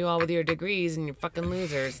 You all with your degrees and you're fucking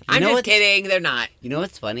losers. I'm just kidding. They're not. You know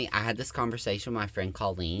what's funny? I had this conversation with my friend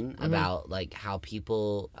Colleen about like how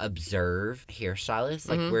people observe hairstylists.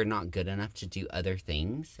 Like we're not good enough to do other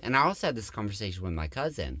things. And I also had this conversation with my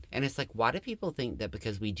cousin. And it's like, why do people think that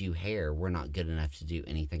because we do hair, we're not good enough to do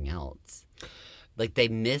anything else? Like, they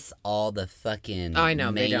miss all the fucking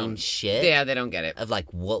main shit. Yeah, they don't get it. Of,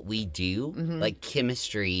 like, what we do. Like,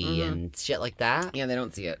 chemistry and shit like that. Yeah, they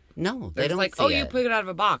don't see it. No, they don't like, see it. you pick it out of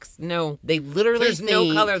a box. No. They literally There's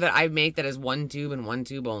no color that I make that is one tube and one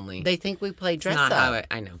tube only. They think we play dress up. How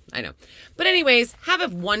I know. But anyways, have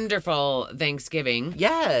a wonderful Thanksgiving.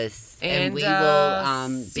 Yes. And we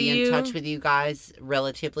will be in touch with you guys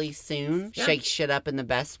relatively soon. Yeah. Shake shit up in the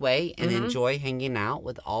best way and enjoy hanging out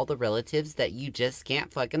with all the relatives that you just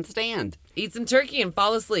can't fucking stand. Eat some turkey and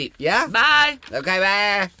fall asleep. Yeah. Bye. Okay,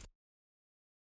 bye.